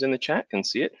questions in the chat can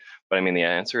see it. But I mean, the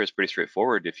answer is pretty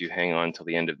straightforward. If you hang on till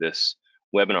the end of this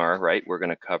webinar, right, we're going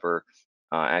to cover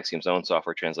Axiom's own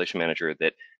software translation manager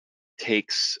that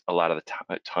takes a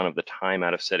ton of the time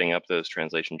out of setting up those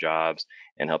translation jobs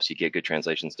and helps you get good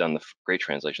translations done, great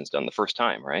translations done the first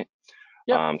time, right?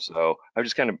 Yep. So I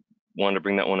just kind of wanted to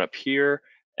bring that one up here,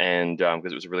 and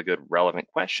because it was a really good relevant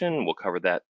question. We'll cover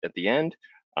that at the end,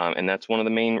 and that's one of the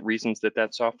main reasons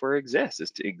that software exists,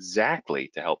 is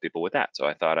exactly to help people with that. So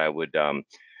I thought I would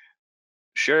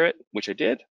share it, which I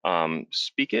did,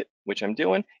 speak it, which I'm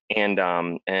doing, and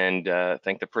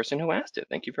thank the person who asked it.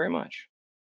 Thank you very much.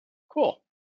 Cool.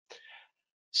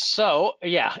 So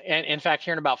yeah, and in fact,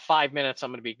 here in about 5 minutes,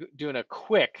 I'm going to be doing a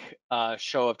quick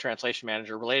show of Translation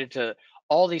Manager related to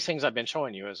all these things I've been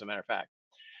showing you, as a matter of fact.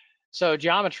 So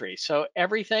geometry, so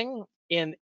everything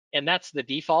and that's the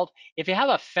default. If you have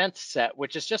a fence set,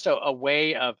 which is just a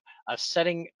way of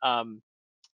setting a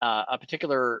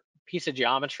particular piece of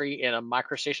geometry in a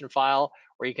MicroStation file,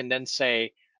 where you can then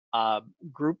say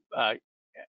you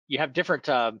have different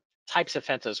types of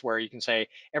fences where you can say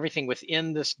everything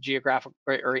within this geographic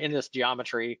or in this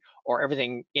geometry, or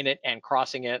everything in it and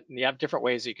crossing it, and you have different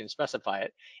ways you can specify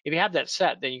it. If you have that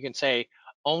set, then you can say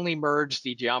only merge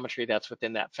the geometry that's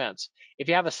within that fence. If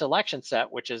you have a selection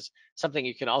set, which is something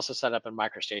you can also set up in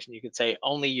MicroStation, you can say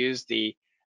only use the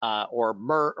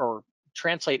or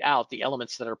translate out the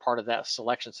elements that are part of that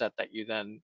selection set that you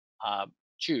then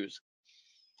choose.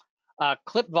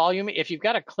 Clip volume, if you've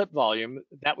got a clip volume,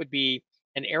 that would be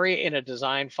an area in a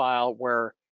design file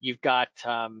where you've got,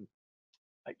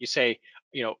 you say,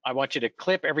 I want you to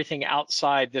clip everything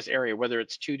outside this area, whether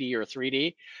it's 2D or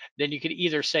 3D, then you could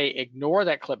either say ignore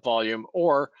that clip volume,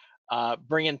 or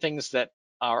bring in things that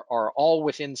are all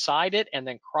within inside it and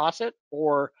then cross it,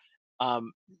 or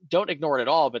don't ignore it at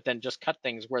all, but then just cut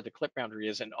things where the clip boundary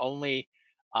is and only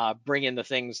bring in the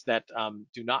things that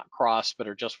do not cross but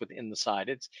are just within the side.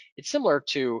 It's similar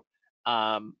to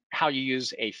how you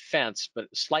use a fence, but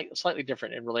slightly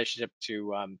different in relationship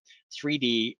to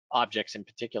 3D objects in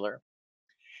particular.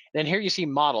 Then here you see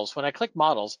models. When I click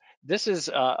models, this is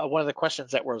one of the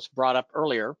questions that was brought up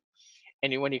earlier.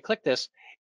 And when you click this,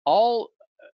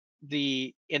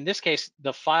 in this case,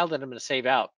 the file that I'm going to save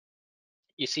out,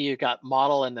 you see you've got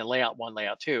model and then layout 1,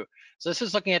 layout 2. So this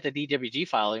is looking at the DWG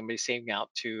file and be saving out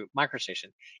to MicroStation.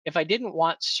 If I didn't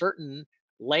want certain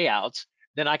layouts,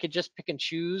 then I could just pick and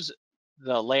choose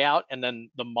the layout and then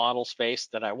the model space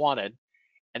that I wanted,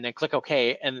 and then click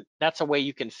OK. And that's a way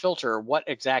you can filter what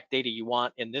exact data you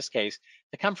want, in this case,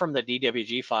 to come from the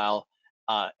DWG file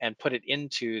and put it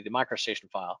into the MicroStation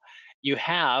file. You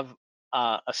have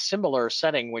a similar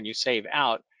setting when you save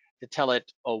out to tell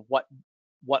it what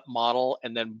model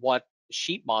and then what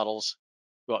sheet models,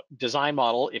 well, design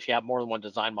model if you have more than one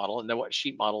design model, and then what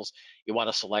sheet models you want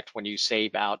to select when you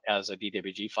save out as a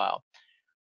DWG file.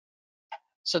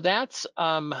 So that's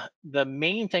the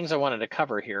main things I wanted to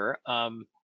cover here. Let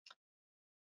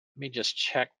me just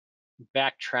check,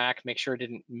 backtrack, make sure I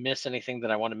didn't miss anything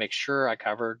that I want to make sure I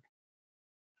covered.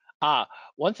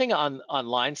 One thing on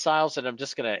line styles that I'm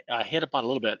just going to hit upon a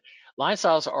little bit. Line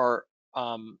styles are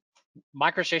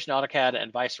MicroStation, AutoCAD,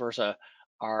 and vice versa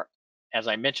are, as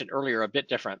I mentioned earlier, a bit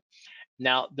different.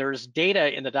 Now, there's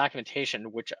data in the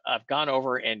documentation which I've gone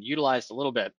over and utilized a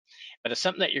little bit, but it's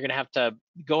something that you're going to have to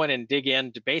go in and dig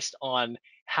into based on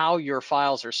how your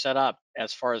files are set up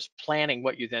as far as planning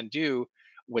what you then do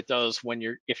with those when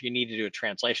if you need to do a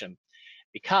translation.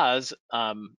 Because,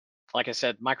 like I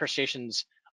said, MicroStation's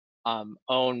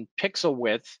own pixel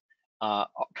width,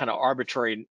 kind of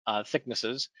arbitrary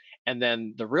thicknesses, and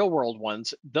then the real world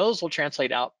ones, those will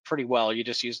translate out pretty well. You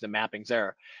just use the mappings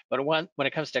there. But when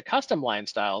it comes to custom line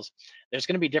styles, there's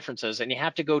going to be differences, and you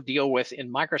have to go deal with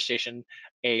in MicroStation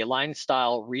a line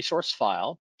style resource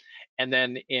file, and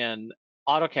then in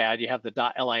AutoCAD you have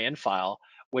the .lin file,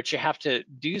 which you have to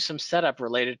do some setup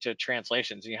related to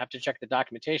translations, and you have to check the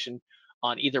documentation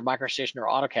on either MicroStation or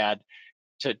AutoCAD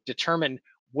to determine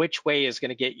which way is going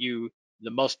to get you the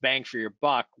most bang for your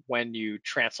buck when you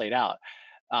translate out.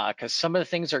 Because some of the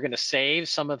things are going to save,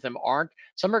 some of them aren't.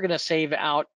 Some are going to save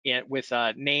out with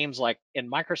names like in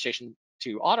MicroStation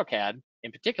to AutoCAD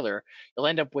in particular, you'll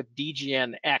end up with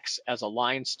DGN X as a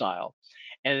line style.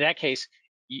 And in that case,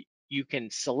 you can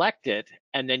select it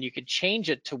and then you can change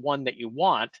it to one that you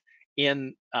want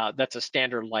in that's a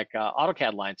standard like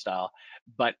AutoCAD line style,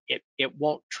 but it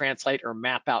won't translate or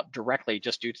map out directly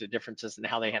just due to the differences in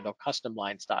how they handle custom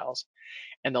line styles.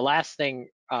 And the last thing,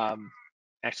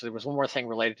 actually, there was one more thing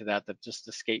related to that that just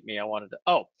escaped me. I wanted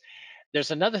to,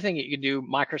 there's another thing that you can do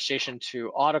MicroStation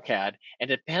to AutoCAD, and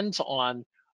it depends on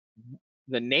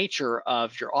the nature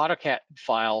of your AutoCAD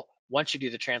file once you do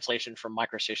the translation from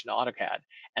MicroStation to AutoCAD,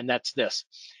 and that's this.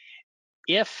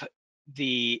 If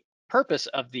the purpose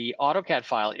of the AutoCAD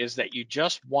file is that you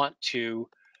just want to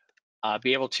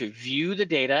be able to view the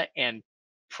data and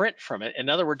print from it, in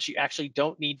other words, you actually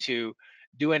don't need to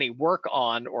do any work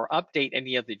on or update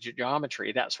any of the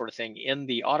geometry, that sort of thing in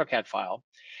the AutoCAD file,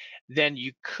 then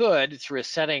you could, through a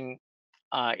setting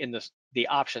in the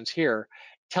options here,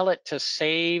 tell it to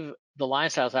save the line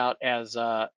styles out as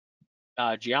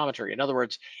geometry. In other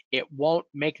words, it won't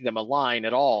make them a line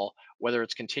at all, whether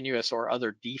it's continuous or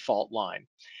other default line.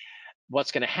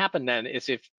 What's going to happen then is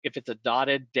if it's a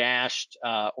dotted, dashed,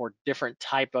 or different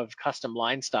type of custom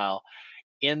line style,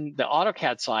 in the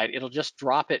AutoCAD side, it'll just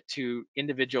drop it to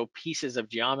individual pieces of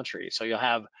geometry. So you'll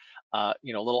have a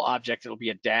little object, it'll be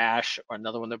a dash, or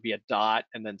another one that'll be a dot,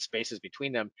 and then spaces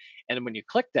between them. And then when you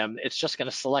click them, it's just going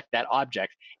to select that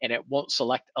object, and it won't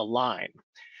select a line.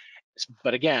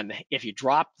 But again, if you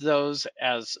drop those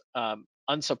as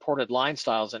unsupported line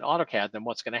styles in AutoCAD, then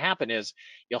what's going to happen is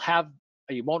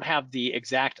you won't have the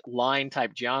exact line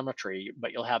type geometry,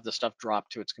 but you'll have the stuff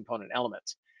dropped to its component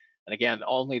elements. And again,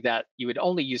 you would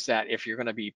only use that if you're going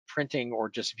to be printing or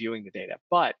just viewing the data.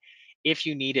 But if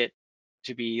you need it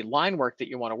to be line work that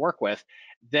you want to work with,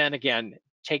 then again,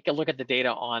 take a look at the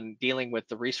data on dealing with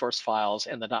the resource files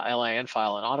and the .lin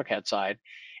file on AutoCAD side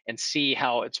and see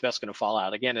how it's best going to fall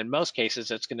out. Again, in most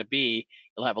cases, it's going to be,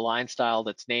 you'll have a line style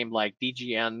that's named like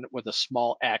DGN with a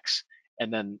small x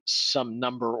and then some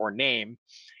number or name.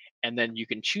 And then you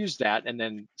can choose that and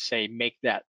then say, make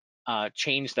that,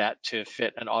 change that to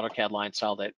fit an AutoCAD line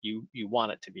style that you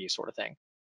want it to be, sort of thing.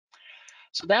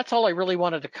 So that's all I really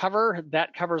wanted to cover.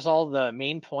 That covers all the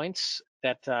main points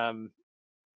that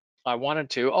I wanted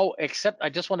to. Oh, except I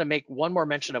just want to make one more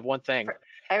mention of one thing.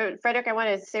 Frederick, I want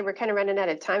to say we're kind of running out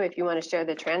of time. If you want to share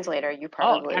the translator, you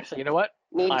probably actually, you know what?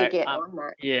 need to get on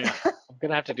that. Yeah, I'm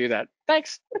gonna have to do that.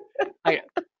 Thanks. I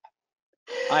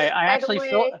actually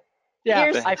feel. Yeah,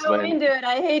 you're so into it.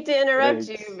 I hate to interrupt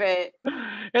you, but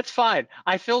it's fine.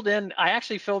 I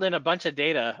actually filled in a bunch of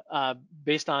data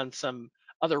based on some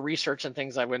other research and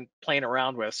things I've been playing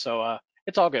around with, so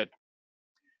it's all good.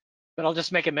 But I'll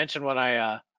just make a mention when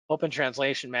I open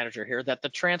Translation Manager here that the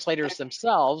translators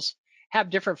themselves have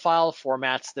different file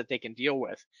formats that they can deal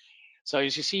with. So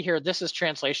as you see here, this is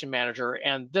Translation Manager,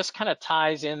 and this kind of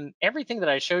ties in everything that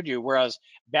I showed you, whereas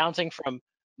bouncing from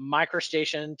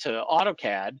MicroStation to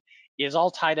AutoCAD is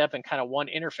all tied up in kind of one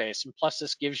interface. And plus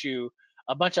this gives you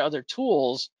a bunch of other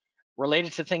tools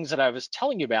related to things that I was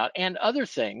telling you about and other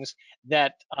things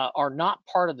that are not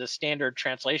part of the standard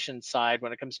translation side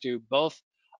when it comes to both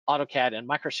AutoCAD and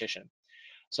MicroStation.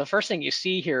 So first thing you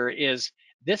see here is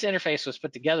this interface was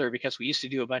put together because we used to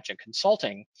do a bunch of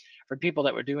consulting for people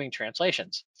that were doing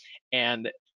translations,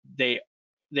 and they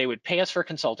would pay us for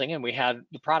consulting, and we had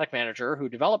the product manager who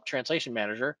developed Translation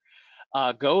Manager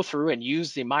go through and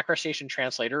use the MicroStation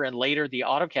translator and later the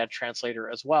AutoCAD translator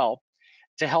as well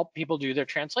to help people do their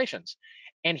translations.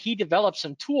 And he developed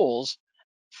some tools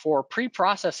for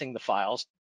pre-processing the files,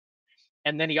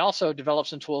 and then he also developed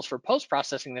some tools for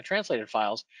post-processing the translated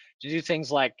files to do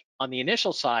things like, on the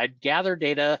initial side, gather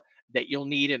data that you'll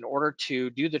need in order to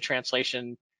do the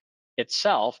translation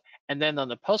itself, and then on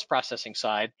the post-processing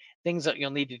side, things that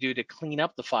you'll need to do to clean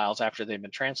up the files after they've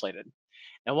been translated.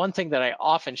 And one thing that I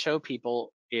often show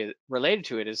people related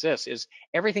to it is this, is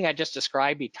everything I just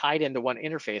described be tied into one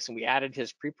interface, and we added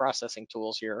his pre-processing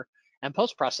tools here and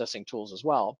post-processing tools as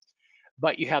well.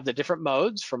 But you have the different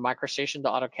modes from MicroStation to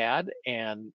AutoCAD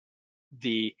and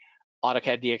the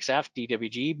AutoCAD DXF,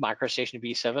 DWG, MicroStation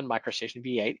V7, MicroStation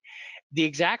V8. The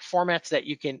exact formats that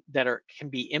you can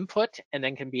be input and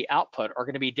then can be output are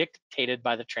going to be dictated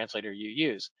by the translator you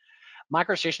use.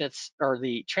 MicroStation, or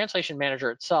the Translation Manager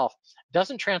itself,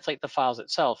 doesn't translate the files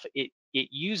itself. It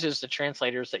uses the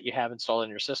translators that you have installed in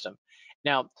your system.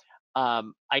 Now,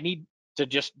 I need to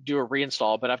just do a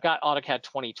reinstall, but I've got AutoCAD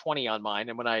 2020 on mine,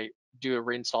 and when I do a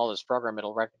reinstall of this program,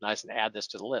 it'll recognize and add this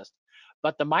to the list.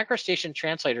 But the MicroStation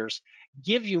translators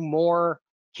give you more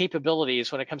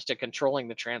capabilities when it comes to controlling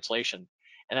the translation.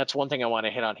 And that's one thing I want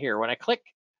to hit on here. When I click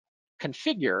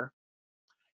Configure,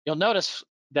 you'll notice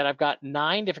that I've got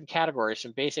 9 different categories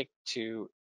from basic to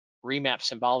remap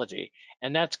symbology,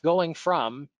 and that's going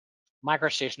from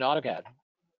MicroStation to AutoCAD.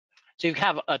 So you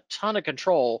have a ton of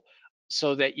control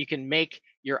so that you can make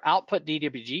your output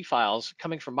DWG files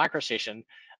coming from MicroStation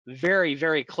very,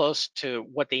 very close to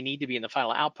what they need to be in the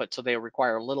final output, so they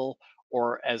require little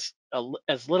or as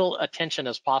little attention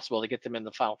as possible to get them in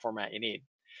the final format you need.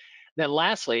 Then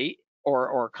lastly,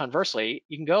 or conversely,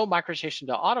 you can go MicroStation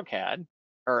to AutoCAD,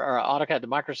 or AutoCAD to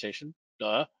MicroStation,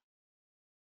 duh.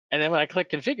 And then when I click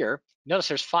Configure, notice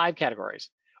there's 5 categories.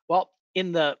 Well,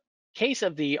 in the case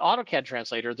of the AutoCAD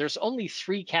translator, there's only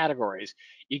 3 categories.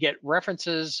 You get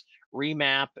references,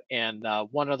 remap, and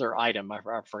one other item. I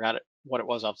forgot what it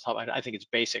was off the top. I think it's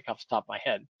basic off the top of my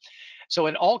head. So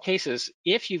in all cases,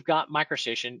 if you've got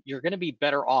MicroStation, you're going to be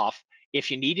better off if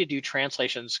you need to do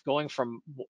translations going from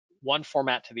one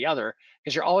format to the other,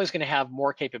 because you're always going to have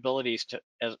more capabilities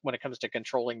when it comes to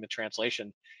controlling the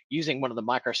translation using one of the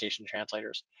MicroStation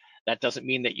translators. That doesn't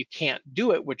mean that you can't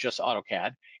do it with just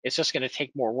AutoCAD. It's just going to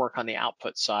take more work on the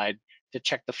output side to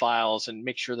check the files and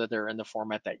make sure that they're in the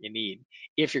format that you need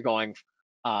if you're going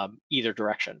either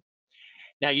direction.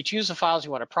 Now you choose the files you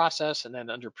want to process, and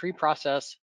then under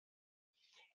pre-process,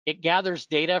 it gathers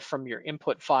data from your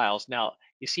input files. Now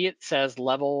you see it says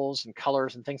levels and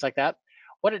colors and things like that.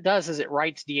 What it does is it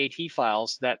writes DAT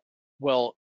files that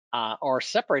will are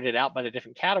separated out by the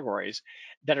different categories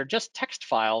that are just text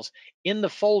files in the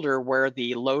folder where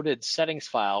the loaded settings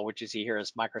file, which you see here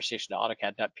is MicroStation to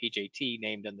AutoCAD.pjt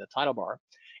named in the title bar,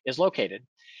 is located.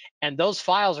 And those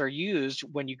files are used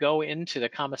when you go into the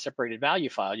comma separated value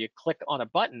file. You click on a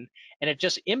button and it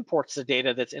just imports the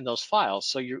data that's in those files.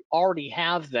 So you already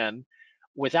have then,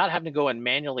 without having to go and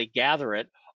manually gather it,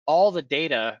 all the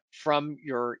data from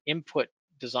your input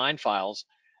design files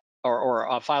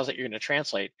or files that you're going to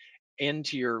translate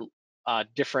into your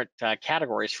different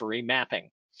categories for remapping.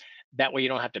 That way you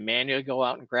don't have to manually go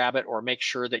out and grab it or make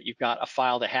sure that you've got a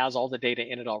file that has all the data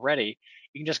in it already.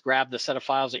 You can just grab the set of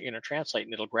files that you're going to translate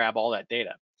and it'll grab all that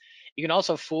data. You can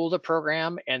also fool the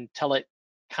program and tell it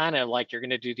kind of like you're going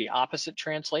to do the opposite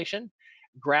translation.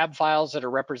 Grab files that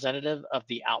are representative of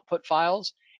the output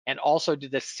files and also do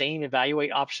the same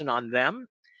evaluate option on them.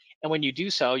 And when you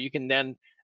do so, you can then,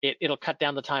 it'll cut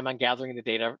down the time on gathering the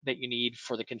data that you need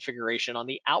for the configuration on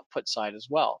the output side as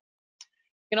well.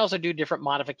 You can also do different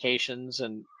modifications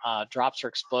and drops or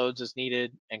explodes as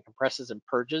needed, and compresses and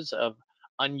purges of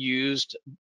unused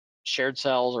shared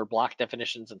cells or block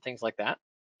definitions and things like that.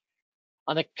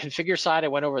 On the configure side, I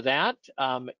went over that.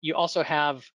 You also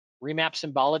have remap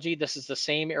symbology. This is the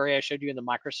same area I showed you in the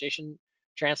MicroStation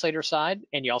translator side,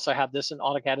 and you also have this in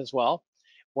AutoCAD as well,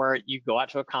 where you go out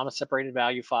to a comma separated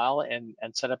value file and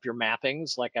set up your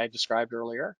mappings like I described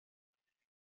earlier.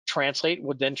 Translate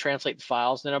would then translate the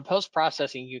files. Then on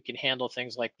post-processing, you can handle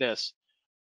things like this.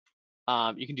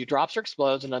 You can do drops or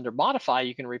explodes, and under modify,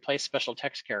 you can replace special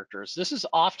text characters. This is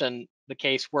often the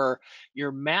case where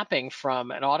you're mapping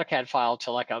from an AutoCAD file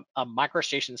to like a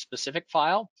MicroStation specific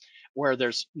file, where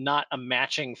there's not a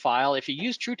matching file. If you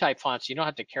use TrueType fonts, you don't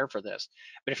have to care for this.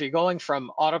 But if you're going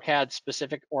from AutoCAD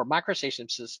specific or MicroStation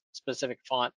specific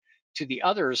font to the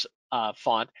others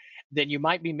font, then you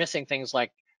might be missing things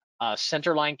like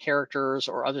centerline characters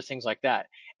or other things like that.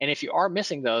 And if you are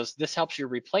missing those, this helps you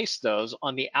replace those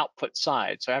on the output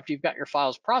side. So after you've got your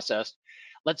files processed,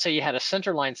 let's say you had a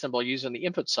centerline symbol used on the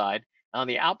input side. On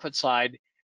the output side,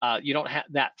 you don't have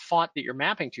that font that you're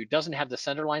mapping to doesn't have the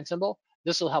centerline symbol.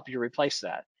 This will help you replace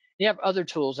that. You have other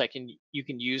tools that you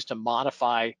can use to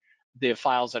modify the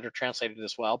files that are translated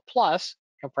as well, plus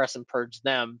compress and purge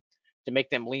them to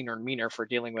make them leaner and meaner for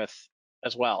dealing with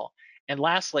as well. And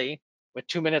lastly, with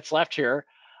 2 minutes left here,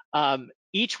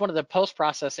 each one of the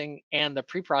post-processing and the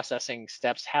pre-processing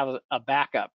steps have a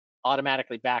backup,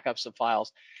 automatically backups of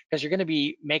files, because you're going to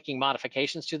be making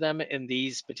modifications to them in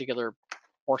these particular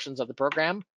portions of the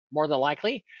program, more than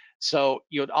likely. So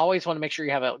you'd always want to make sure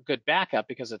you have a good backup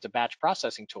because it's a batch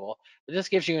processing tool. But this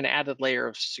gives you an added layer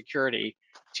of security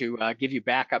to give you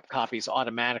backup copies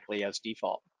automatically as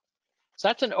default. So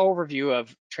that's an overview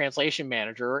of Translation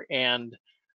Manager and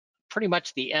pretty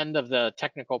much the end of the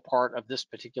technical part of this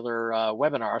particular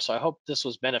webinar. So I hope this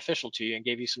was beneficial to you and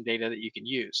gave you some data that you can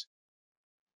use.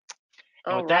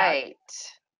 And All with that, right.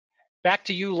 back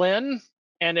to you, Lynn,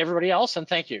 and everybody else, and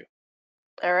thank you.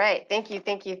 All right. Thank you.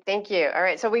 Thank you. Thank you. All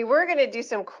right. So we were going to do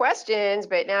some questions,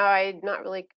 but now I'm not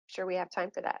really sure we have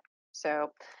time for that. So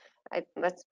I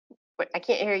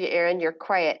can't hear you, Aaron. You're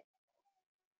quiet.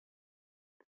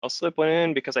 I'll slip one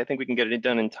in because I think we can get it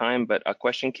done in time, but a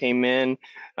question came in.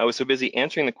 I was so busy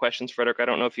answering the questions, Frederick, I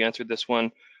don't know if you answered this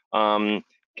one. Can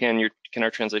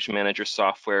our Translation Manager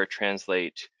software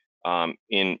translate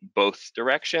in both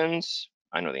directions?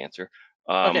 I know the answer.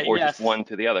 Okay, or yes. just one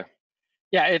to the other?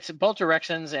 Yeah, it's both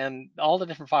directions and all the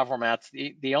different file formats.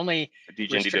 The only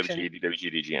DGN, restriction, DWG,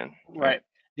 DWG, DGN. right.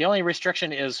 The only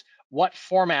restriction is what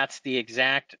formats the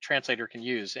exact translator can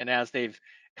use. And as they've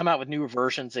come out with newer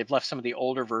versions, they've left some of the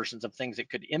older versions of things it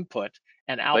could input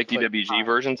and output. Like DWG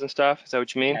versions and stuff? Is that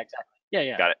what you mean? Yeah, exactly.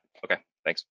 Yeah. Got it. Okay,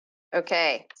 thanks.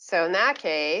 Okay, so in that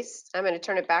case, I'm going to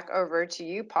turn it back over to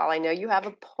you, Paul. I know you have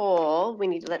a poll. We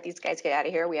need to let these guys get out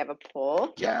of here. We have a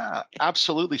poll. Yeah,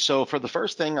 absolutely. So for the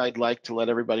first thing, I'd like to let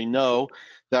everybody know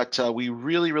that we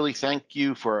really, really thank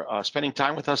you for spending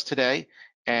time with us today.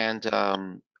 And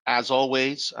as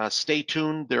always, stay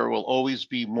tuned. There will always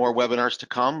be more webinars to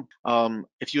come.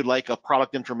 If you'd like a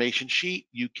product information sheet,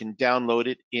 you can download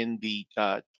it in the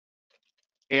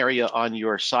area on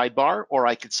your sidebar, or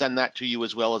I could send that to you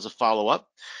as well as a follow-up.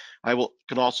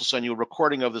 Can also send you a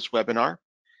recording of this webinar.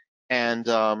 And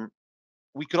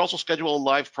we could also schedule a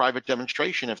live private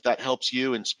demonstration if that helps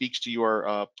you and speaks to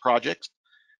your project.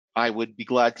 I would be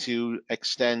glad to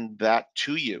extend that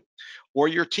to you or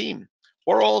your team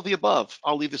or all of the above.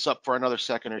 I'll leave this up for another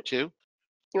second or two.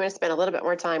 You want to spend a little bit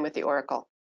more time with the Oracle.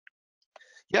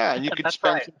 Yeah, and you could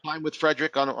spend some time with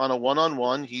Frederick on a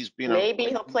one-on-one. He's been maybe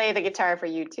he'll play the guitar for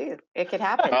you too. It could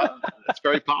happen. That's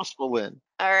very possible, Lynn.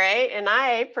 All right, and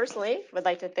I personally would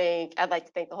like to thank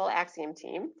the whole Axiom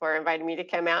team for inviting me to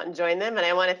come out and join them, and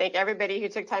I want to thank everybody who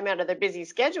took time out of their busy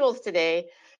schedules today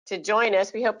to join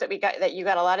us. We hope that you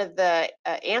got a lot of the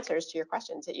answers to your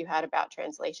questions that you had about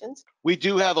translations. We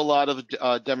do have a lot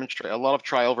of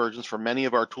trial versions for many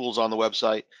of our tools on the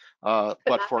website,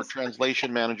 but for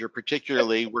Translation Manager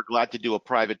particularly, we're glad to do a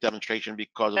private demonstration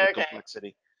because of the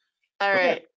complexity. All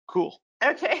right. Okay, cool.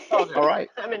 Okay. All right.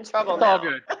 I'm in trouble It's now. all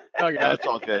good. That's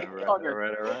all good. All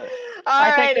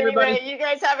right, everybody. You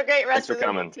guys have a great rest of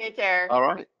the week. Take care. All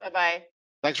right. Bye-bye.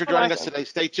 Thanks for joining us today.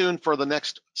 Stay tuned for the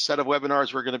next set of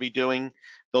webinars we're going to be doing.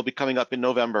 They'll be coming up in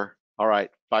November. All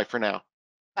right. Bye for now.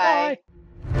 Bye.